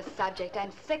 let's change the subject.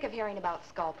 I'm sick of hearing about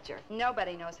sculpture.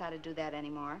 Nobody knows how to do that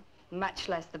anymore, much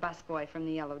less the busboy from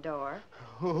the Yellow Door.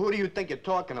 Who do you think you're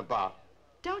talking about?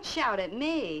 Don't shout at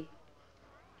me.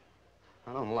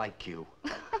 I don't like you.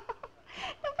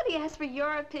 Nobody asked for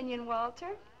your opinion, Walter.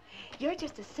 You're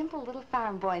just a simple little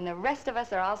farm boy, and the rest of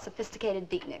us are all sophisticated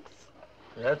beatniks.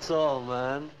 That's all,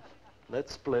 man.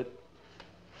 Let's split.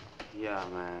 Yeah,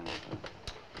 man.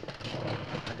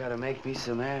 I gotta make me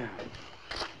some air.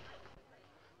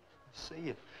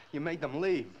 See, you made them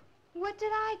leave. What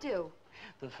did I do?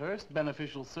 The first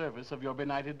beneficial service of your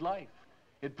benighted life.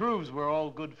 It proves we're all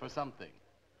good for something.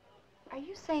 Are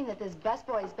you saying that this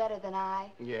busboy is better than I?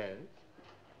 Yes.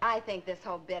 I think this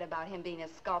whole bit about him being a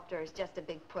sculptor is just a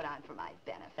big put-on for my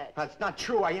benefit. That's not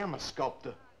true. I am a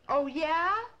sculptor. Oh,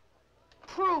 yeah?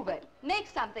 Prove it. Make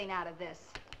something out of this.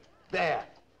 There.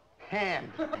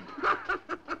 Hand.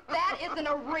 That isn't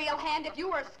a real hand. If you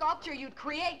were a sculptor, you'd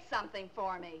create something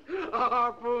for me. A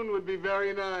harpoon would be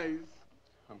very nice.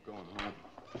 I'm going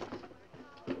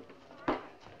home.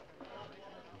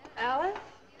 Alice?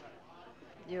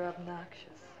 You're obnoxious.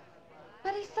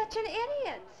 But he's such an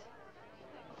idiot.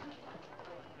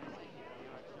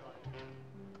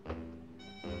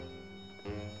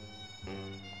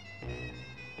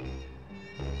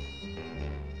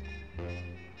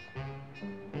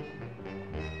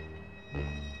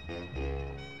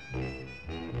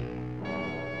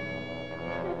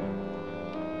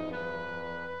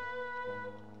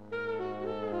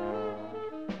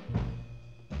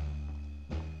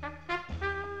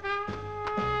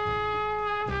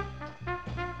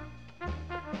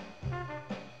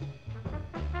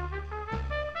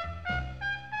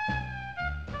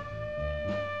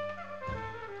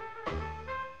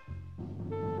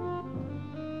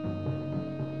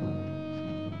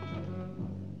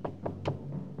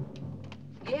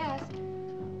 Yes.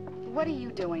 What are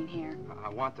you doing here? I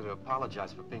wanted to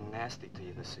apologize for being nasty to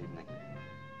you this evening.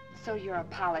 So you're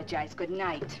apologize. Good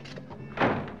night.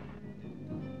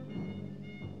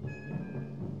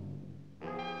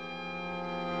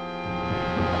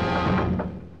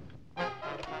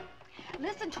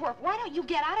 Listen, Twerp, why don't you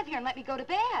get out of here and let me go to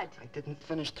bed? I didn't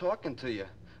finish talking to you.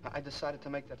 I decided to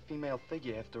make that female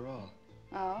figure after all.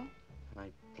 Oh? And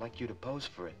I'd like you to pose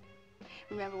for it.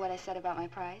 Remember what I said about my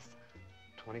price?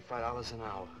 $25 an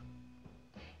hour.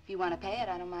 If you want to pay it,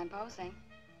 I don't mind posing.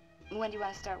 When do you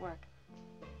want to start work?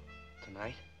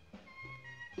 Tonight?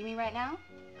 You mean right now?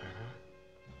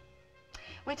 Uh-huh.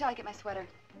 Wait till I get my sweater.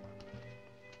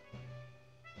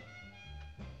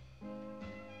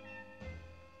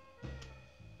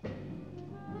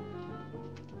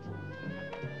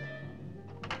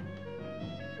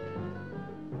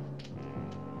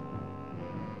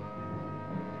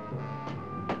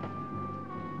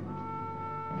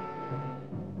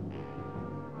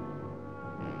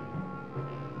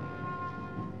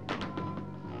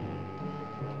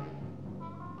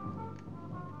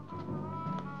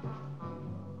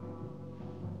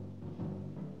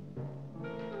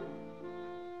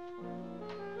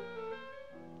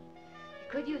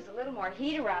 Could use a little more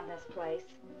heat around this place.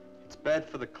 It's bad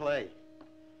for the clay.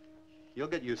 You'll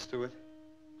get used to it.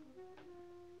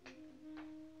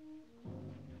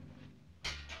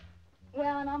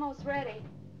 Well, I'm almost ready.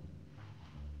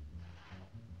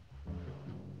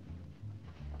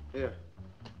 Here.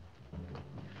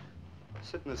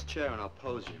 Sit in this chair and I'll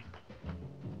pose you.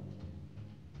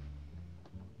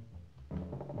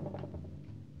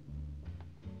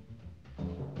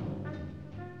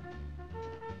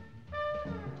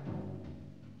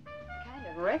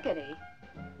 Rickety.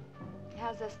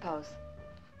 How's this pose?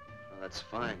 Oh, that's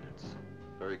fine. It's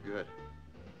very good.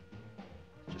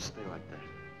 Just stay like that.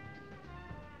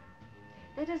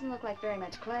 That doesn't look like very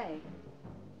much clay.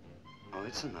 Oh,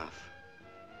 it's enough.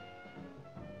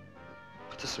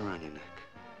 Put this around your neck.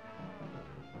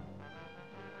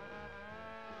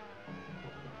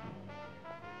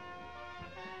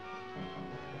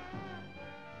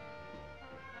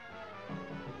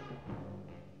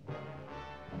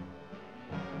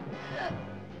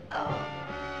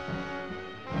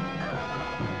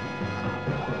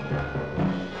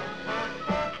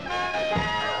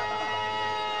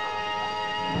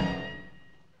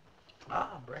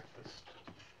 Breakfast.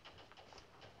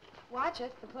 Watch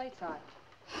it, the plate's hot.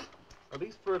 Are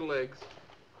these fertile eggs?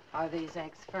 Are these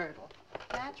eggs fertile?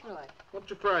 Naturally. What'd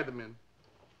you fry them in?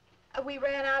 We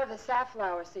ran out of the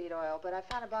safflower seed oil, but I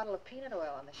found a bottle of peanut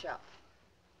oil on the shelf.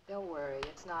 Don't worry,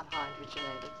 it's not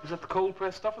hydrogenated. Is that the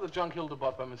cold-pressed stuff or the junk Hilda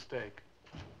bought by mistake?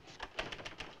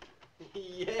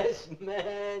 Yes,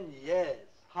 man, yes.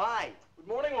 Hi. Good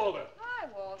morning, Walter. Hi. Hi,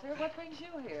 Walter. What brings you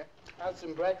here? Have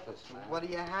some breakfast, man. What are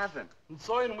you having?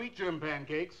 Soy and wheat germ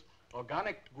pancakes,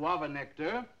 organic guava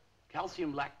nectar,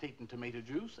 calcium lactate and tomato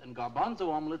juice, and garbanzo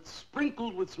omelets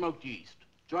sprinkled with smoked yeast.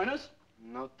 Join us?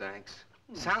 No, thanks.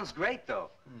 Sounds great,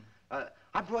 though.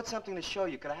 I brought something to show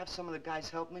you. Could I have some of the guys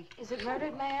help me? Is it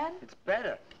Murdered Man? It's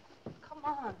better. Come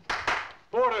on.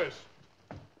 Porters!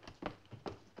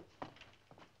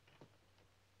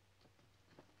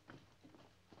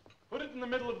 Put it in the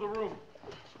middle of the room.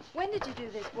 When did you do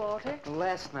this, Walter?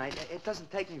 Last night. It doesn't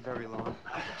take me very long.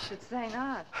 I should say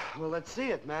not. Well, let's see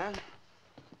it, man.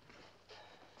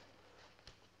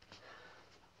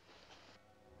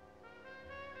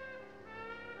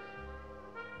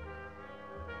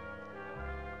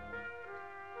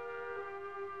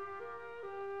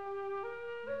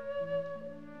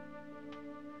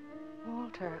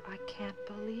 Walter, I can't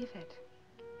believe it.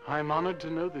 I'm honored to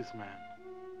know this man.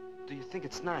 Do you think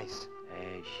it's nice?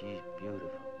 Hey, she's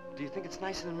beautiful. Do you think it's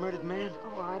nicer than Murdered Man?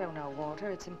 Oh, I don't know, Walter.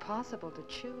 It's impossible to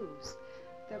choose.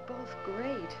 They're both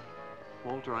great.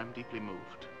 Walter, I'm deeply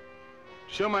moved. To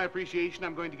show my appreciation,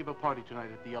 I'm going to give a party tonight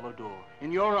at the Yellow Door,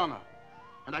 in your honor.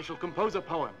 And I shall compose a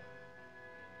poem.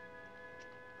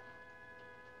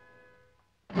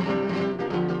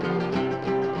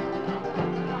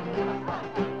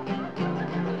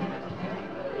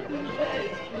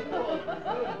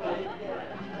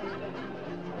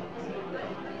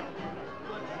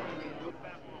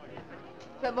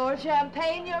 Some more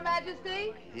champagne, Your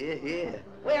Majesty? Here, here.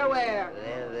 Where?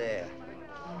 There.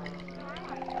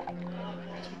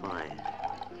 That's fine.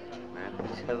 Man,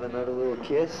 let's have another little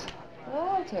kiss.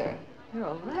 Walter, you're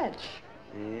a wretch.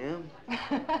 Yeah?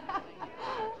 Here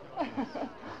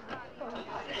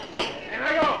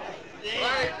I go!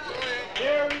 Right,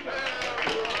 here we go!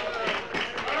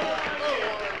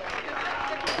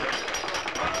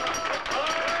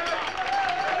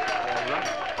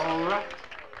 All right.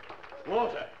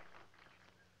 Walter.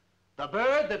 The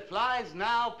bird that flies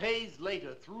now pays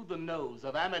later through the nose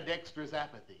of ambidextrous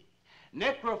apathy.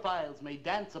 Necrophiles may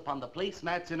dance upon the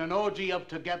placemats in an orgy of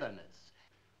togetherness.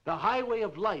 The highway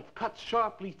of life cuts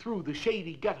sharply through the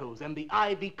shady ghettos and the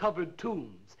ivy-covered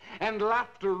tombs, and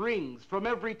laughter rings from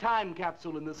every time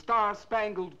capsule in the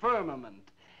star-spangled firmament.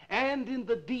 And in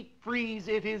the deep freeze,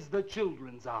 it is the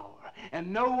children's hour,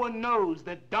 and no one knows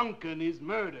that Duncan is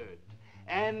murdered.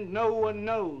 And no one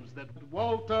knows that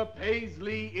Walter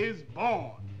Paisley is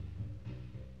born.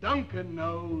 Duncan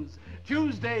knows.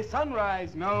 Tuesday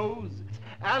sunrise knows.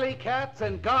 Alley cats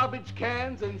and garbage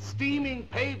cans and steaming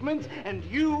pavements and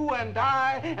you and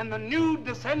I and the nude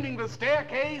descending the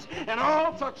staircase and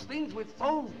all such things with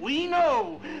souls, we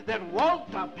know that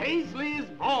Walter Paisley is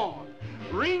born.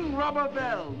 Ring rubber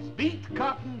bells, beat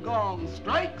cotton gongs,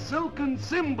 strike silken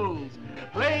cymbals,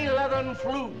 play leathern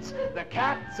flutes, the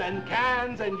cats and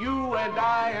cans and you and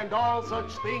I and all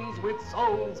such things with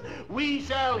souls. We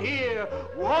shall hear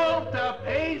Walter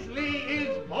Paisley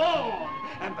is born,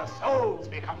 and the souls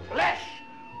become flesh.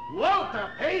 Walter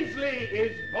Paisley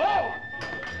is born.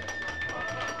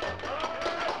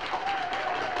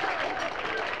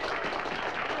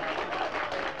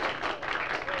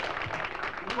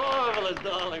 Marvelous,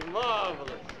 darling,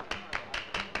 marvelous.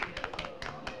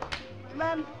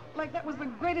 Man, like that was the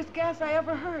greatest gas I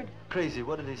ever heard. Crazy,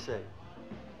 what did he say?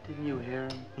 Didn't you hear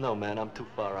him? No, man, I'm too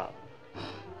far out.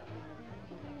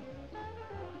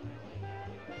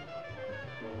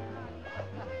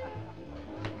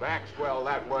 Maxwell,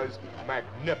 that was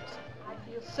magnificent. I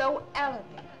feel so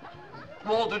elevated.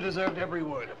 Walter deserved every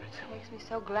word of it. Makes me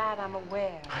so glad I'm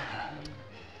aware.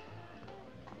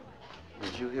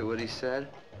 Did you hear what he said?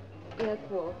 Yes,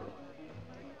 Walter.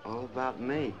 All about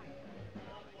me.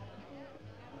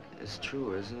 It's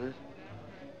true, isn't it?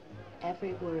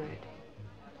 Every word.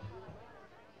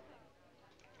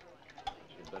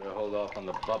 You better hold off on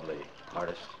the bubbly,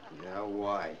 artist. Yeah,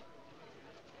 why?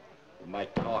 You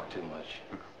might talk too much.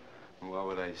 What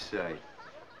would I say?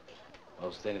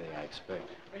 Most anything, I expect.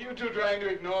 Are you two trying to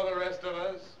ignore the rest of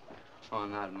us? Oh,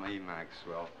 not me,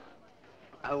 Maxwell.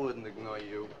 I wouldn't ignore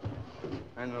you.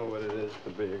 I know what it is to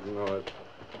be ignored.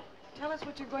 Tell us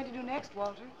what you're going to do next,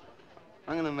 Walter.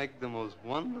 I'm gonna make the most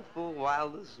wonderful,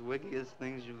 wildest, wickedest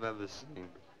things you've ever seen.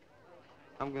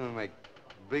 I'm gonna make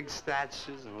big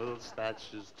statues and little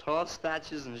statues, tall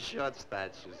statues and short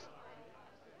statues.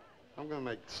 I'm gonna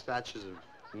make statues of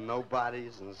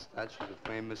nobodies and statues of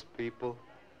famous people,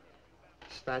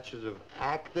 statues of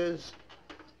actors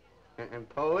and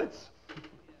poets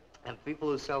and people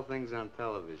who sell things on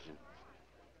television,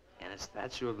 and a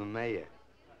statue of the mayor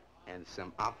and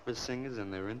some opera singers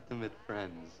and their intimate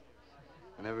friends.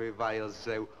 And everybody will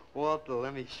say, Walter,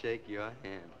 let me shake your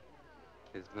hand.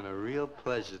 It's been a real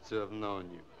pleasure to have known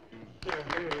you.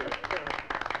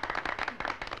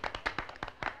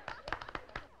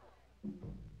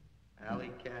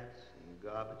 Alley cats and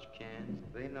garbage cans,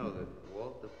 they know that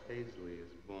Walter Paisley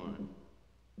is born.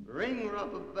 Ring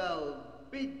rubber bells,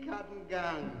 beat cotton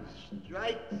gongs,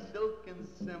 strike silken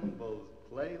cymbals,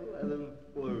 play leathern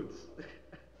flutes.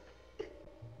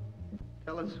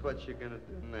 Tell us what you're gonna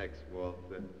do next,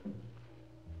 Walter.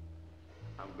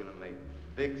 I'm gonna make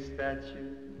big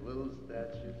statues, little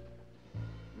statues,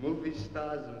 movie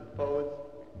stars and poets,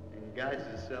 and guys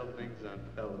who sell things on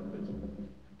television.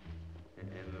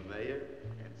 And the mayor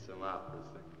and some opera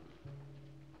singers.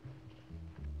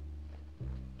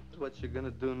 That's what you're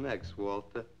gonna do next,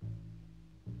 Walter.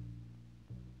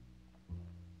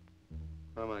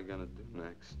 What am I gonna do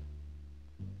next?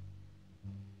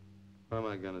 What am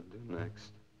I gonna do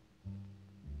next?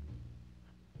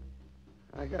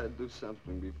 I gotta do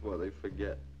something before they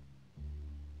forget.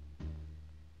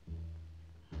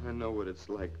 I know what it's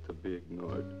like to be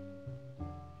ignored.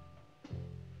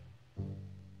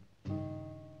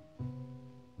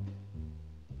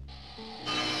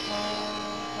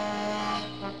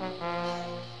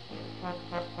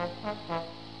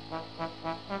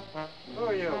 Who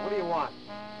are you? What do you want?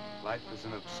 Life is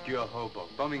an obscure hobo,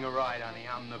 bumming a ride on the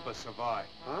omnibus savoy.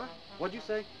 Huh? What'd you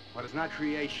say? What is not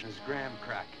creation is graham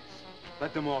crackers.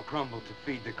 Let them all crumble to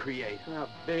feed the creator. Oh,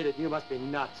 beat it. You must be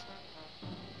nuts.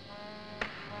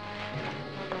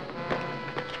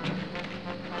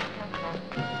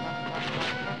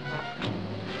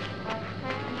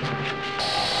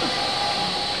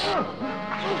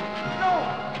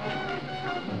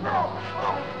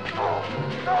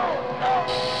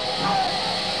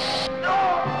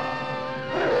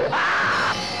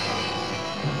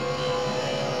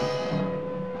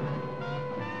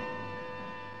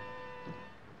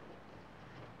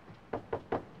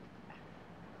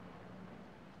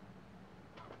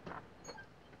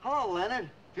 Hello, Leonard.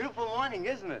 Beautiful morning,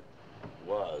 isn't it?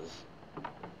 Was.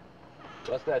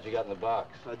 What's that you got in the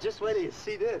box? Just wait till you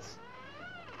see this.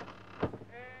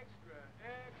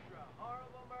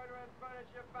 Horrible murder in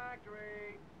furniture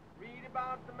factory. Read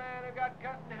about the man who got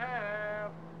cut in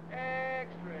half.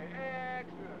 Extra,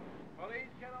 extra.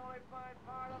 Police can only find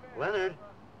part of it. Leonard.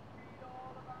 Read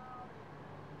all about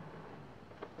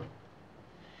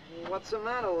it. What's the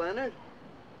matter, Leonard?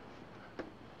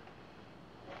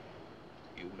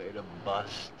 You made a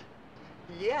bust.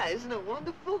 Yeah, isn't it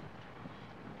wonderful?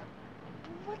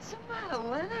 What's the matter,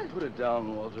 Leonard? Put it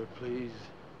down, Walter, please.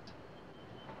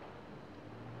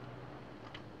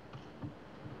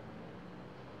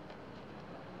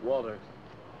 Walter,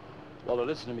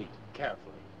 listen to me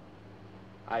carefully.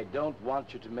 I don't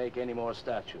want you to make any more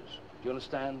statues. Do you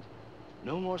understand?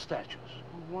 No more statues.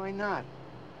 Why not?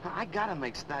 I gotta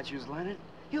make statues, Leonard.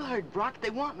 You heard Brock. They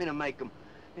want me to make them.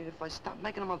 If I stop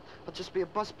making them, I'll just be a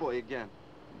busboy again.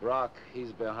 Brock,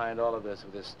 he's behind all of this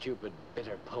with his stupid,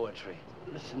 bitter poetry.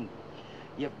 Listen,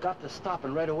 you've got to stop,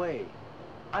 and right away.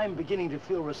 I'm beginning to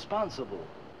feel responsible.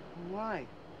 Why?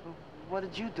 What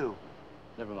did you do?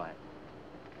 Never mind.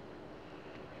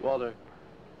 Walter,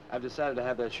 I've decided to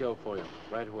have that show for you,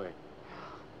 right away.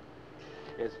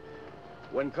 Yes,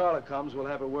 when Carla comes, we'll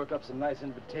have her work up some nice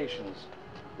invitations.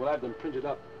 We'll have them printed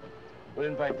up. We'll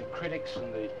invite the critics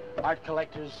and the art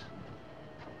collectors.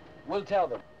 We'll tell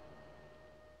them.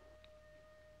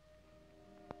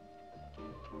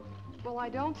 Well, I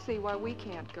don't see why we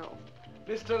can't go.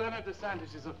 Mr. Leonard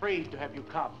DeSantis is afraid to have you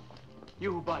come.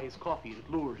 You who buy his coffee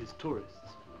that lure his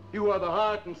tourists. You are the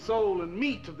heart and soul and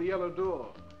meat of the Yellow Door.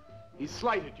 He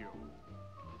slighted you.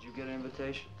 Did you get an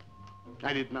invitation?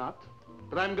 I did not,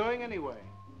 but I'm going anyway.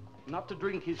 Not to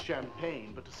drink his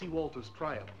champagne, but to see Walter's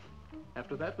triumph.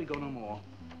 After that, we go no more.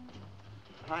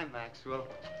 Hi, Maxwell.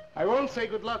 I won't say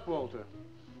good luck, Walter.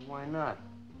 Why not?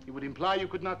 It would imply you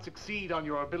could not succeed on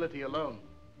your ability alone.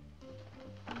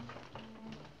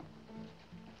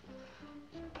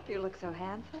 You look so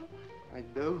handsome. I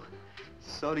do.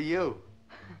 So do you.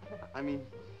 I mean,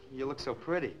 you look so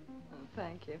pretty. Oh,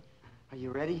 thank you. Are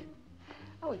you ready?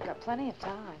 Oh, we've got plenty of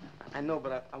time. I know,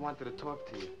 but I wanted to talk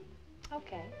to you.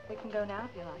 Okay, we can go now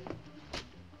if you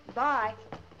like. Bye.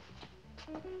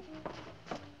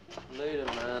 Later,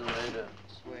 man, later.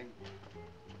 Swing.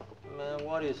 Man,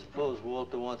 why do you suppose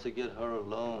Walter wants to get her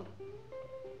alone?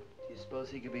 Do you suppose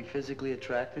he could be physically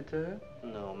attracted to her?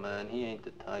 No, man, he ain't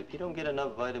the type. He don't get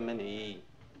enough vitamin E.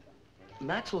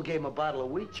 Maxwell gave him a bottle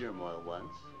of wheat germ oil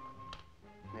once.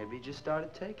 Maybe he just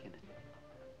started taking it.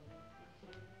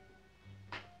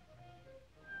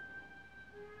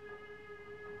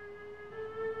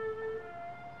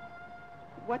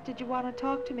 What did you want to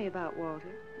talk to me about,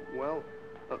 Walter? Well,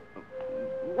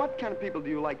 What kind of people do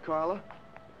you like, Carla?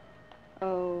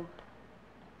 Oh,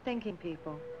 thinking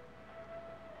people.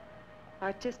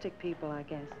 Artistic people, I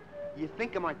guess. You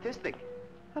think I'm artistic?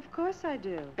 Of course I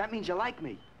do. That means you like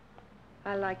me.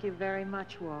 I like you very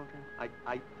much, Walter. I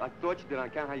thought you did on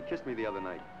account of how you kissed me the other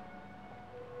night.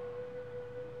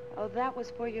 Oh, that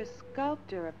was for your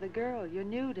sculptor of the girl, your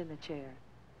nude in the chair.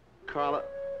 Carla,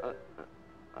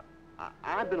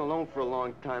 I've been alone for a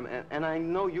long time, and I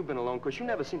know you've been alone, because you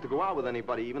never seem to go out with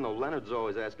anybody, even though Leonard's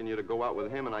always asking you to go out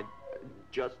with him, and I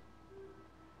just...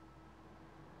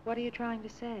 What are you trying to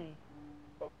say?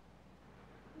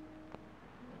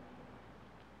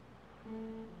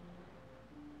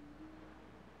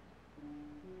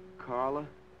 Carla,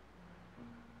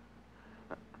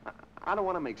 I don't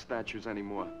want to make statues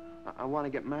anymore. I want to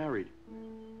get married.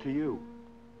 To you.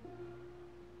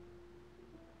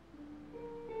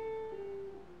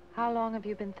 How long have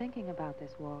you been thinking about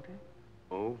this, Walter?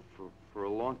 Oh, for a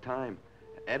long time.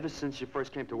 Ever since you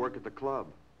first came to work at the club.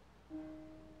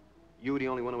 You were the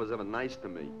only one who was ever nice to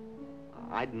me.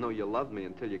 I didn't know you loved me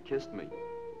until you kissed me.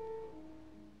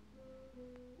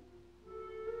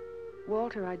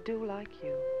 Walter, I do like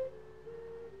you.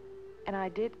 And I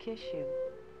did kiss you.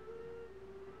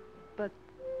 But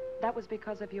that was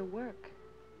because of your work.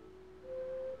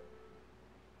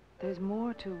 There's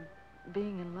more to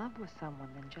being in love with someone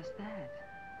than just that.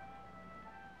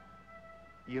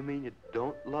 You mean you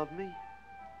don't love me?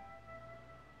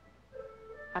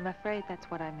 I'm afraid that's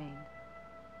what I mean.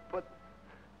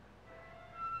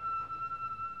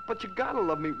 But you gotta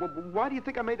love me. Why do you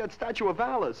think I made that statue of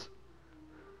Alice?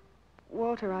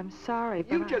 Walter, I'm sorry,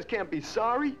 but You just can't be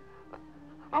sorry.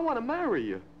 I want to marry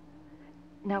you.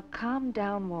 Now, calm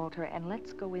down, Walter, and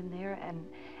let's go in there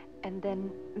and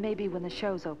then maybe when the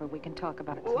show's over we can talk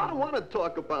about it. Well, I don't want to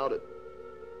talk about it.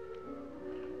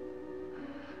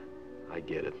 I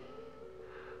get it.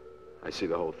 I see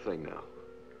the whole thing now.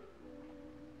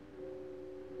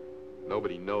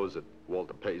 Nobody knows that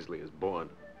Walter Paisley is born.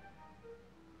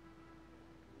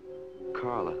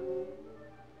 Carla,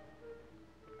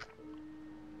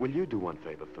 will you do one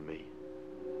favor for me?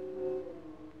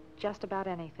 Just about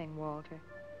anything, Walter.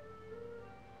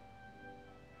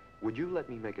 Would you let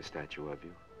me make a statue of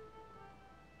you?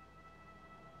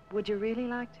 Would you really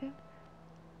like to?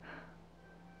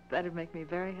 That'd make me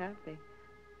very happy.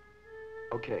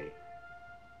 Okay.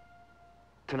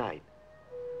 Tonight.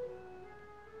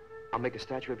 I'll make a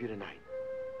statue of you tonight.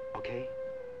 Okay?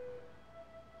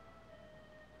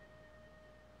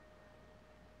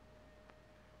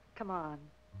 Come on.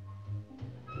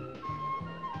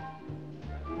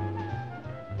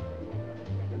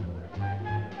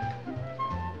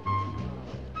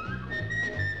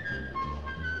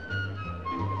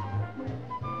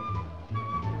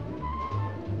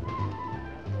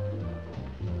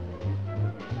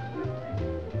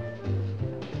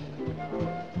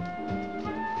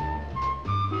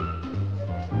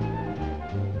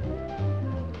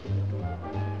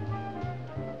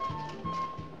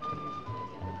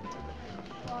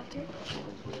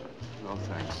 No,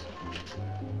 thanks.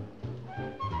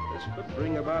 This could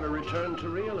bring about a return to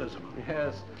realism.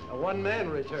 Yes, a one-man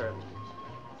return.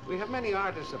 We have many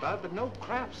artists about, but no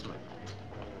craftsmen.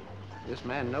 This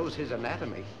man knows his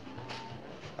anatomy.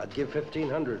 I'd give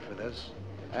 $1,500 for this.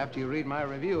 After you read my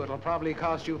review, it'll probably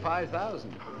cost you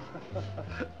 $5,000.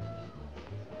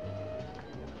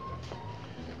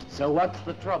 So what's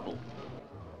the trouble?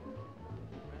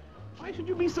 Why should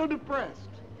you be so depressed?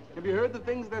 Have you heard the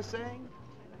things they're saying?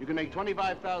 You can make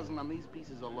 $25,000 on these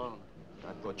pieces alone.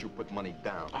 I thought you put money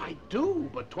down. I do,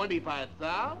 but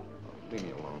 $25,000? Leave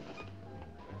me alone.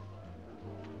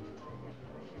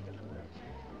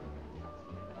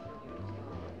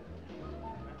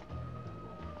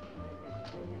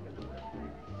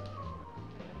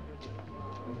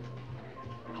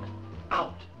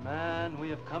 Out! Man, we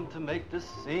have come to make this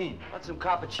scene. Want some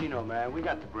cappuccino, man? We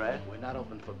got the bread. We're not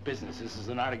open for business. This is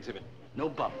an art exhibit. No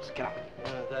bums. Get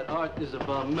out. That art is a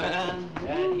bum, man.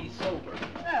 And he's sober.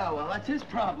 Yeah, well, that's his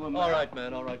problem. man. All right,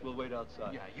 man, all right. We'll wait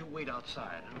outside. Yeah, you wait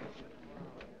outside.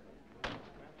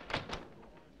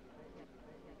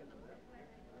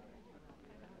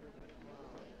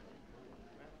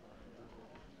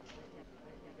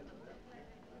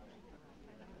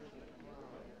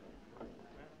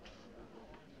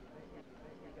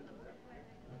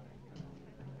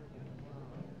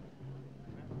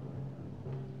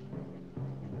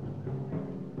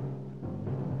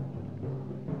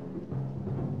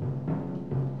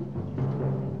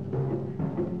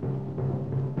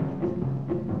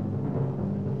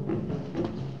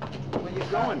 Where you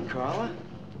going, Carla?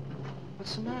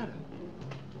 What's the matter?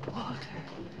 Walter,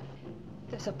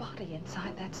 There's a body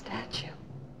inside that statue.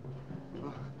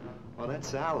 Oh,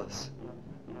 that's Alice.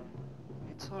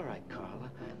 It's all right, Carla.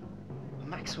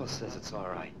 Maxwell says it's all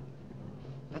right.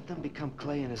 Let them become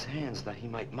clay in his hands that he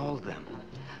might mold them.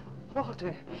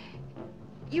 Walter,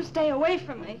 you stay away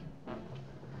from me.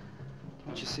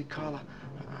 Don't you see, Carla?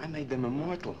 I made them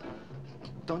immortal.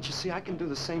 Don't you see, I can do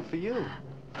the same for you.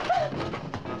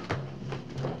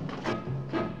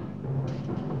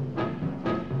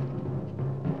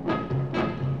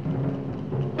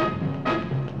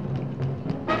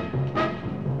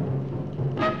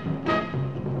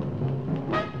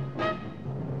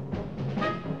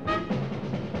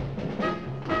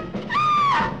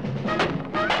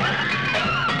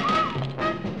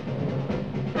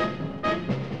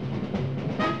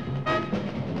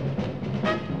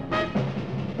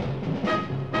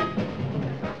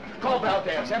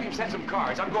 Have him set some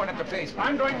cards. I'm going up the basement.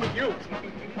 I'm going with you.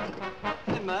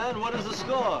 Hey, man, what is the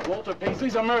score? Walter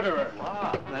Paisley's a murderer.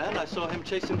 Wow, man, I saw him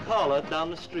chasing Carla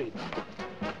down the street.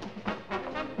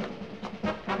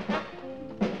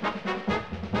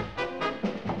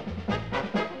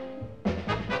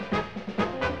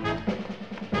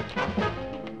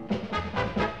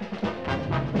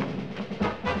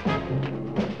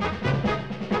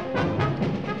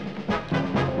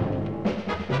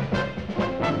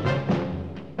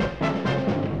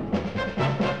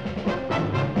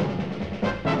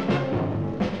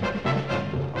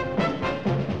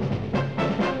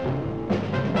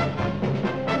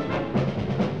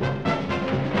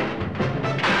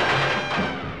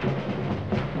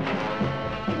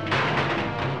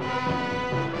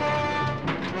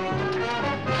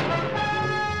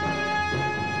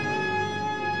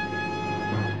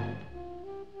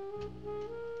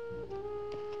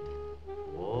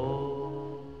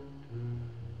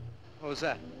 What was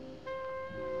that?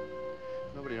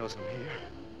 Nobody knows I'm here.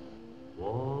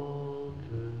 Walter.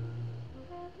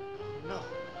 No.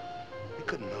 They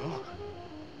couldn't know.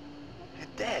 They're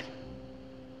dead.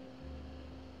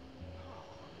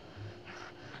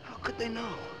 How could they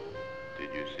know?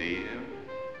 Did you see him?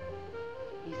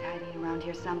 He's hiding around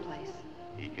here someplace.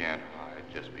 He can't hide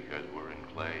just because we're in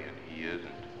clay and he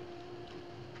isn't.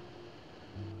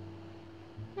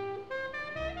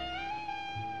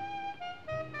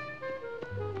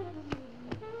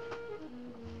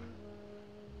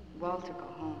 Walter, go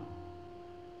home.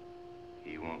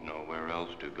 He won't know where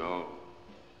else to go.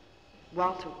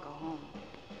 Walter, go home.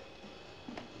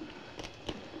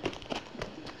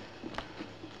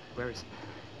 Where is he?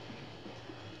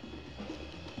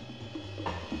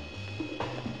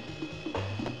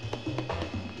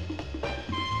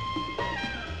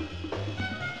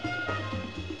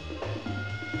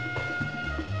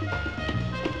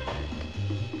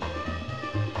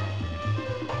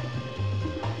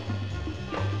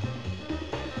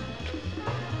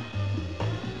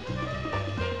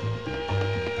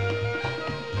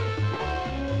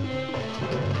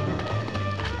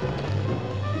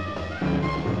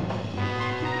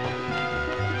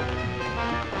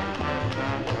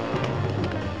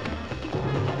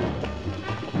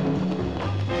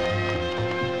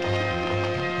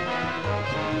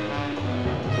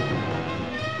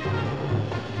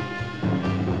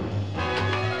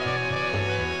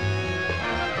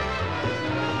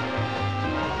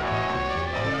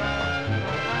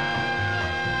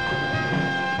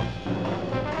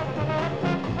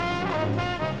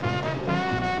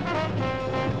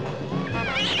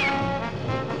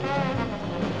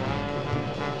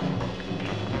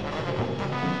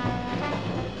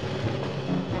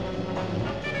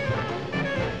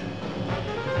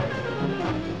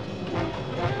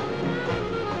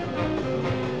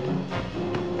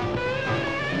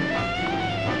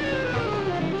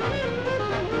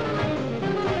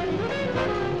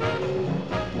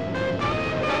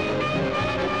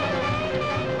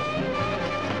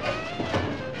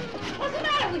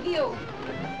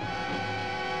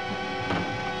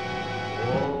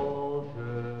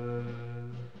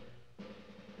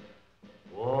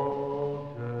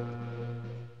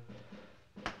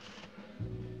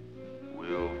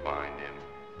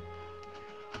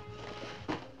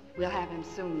 We'll have him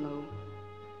soon, Lou.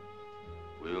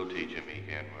 We'll teach him he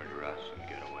can't murder us and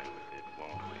get away with it,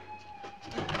 won't we?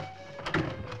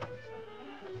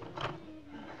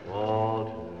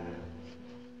 Walter.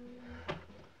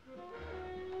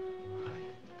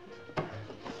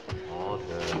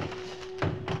 Walter.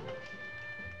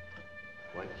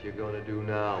 What you gonna do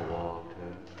now, Walter?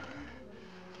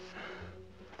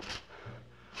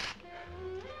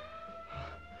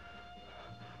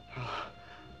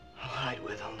 I'll hide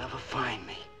where they'll never find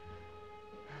me.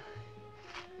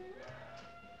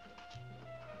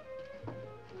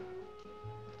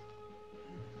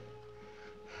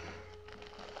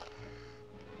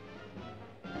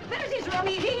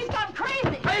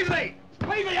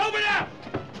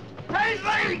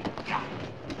 anything!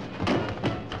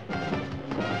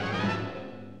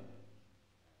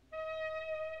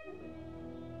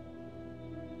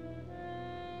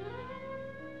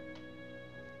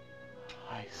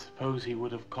 I suppose he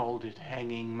would have called it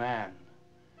Hanging Man.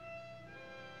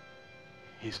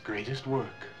 His greatest work.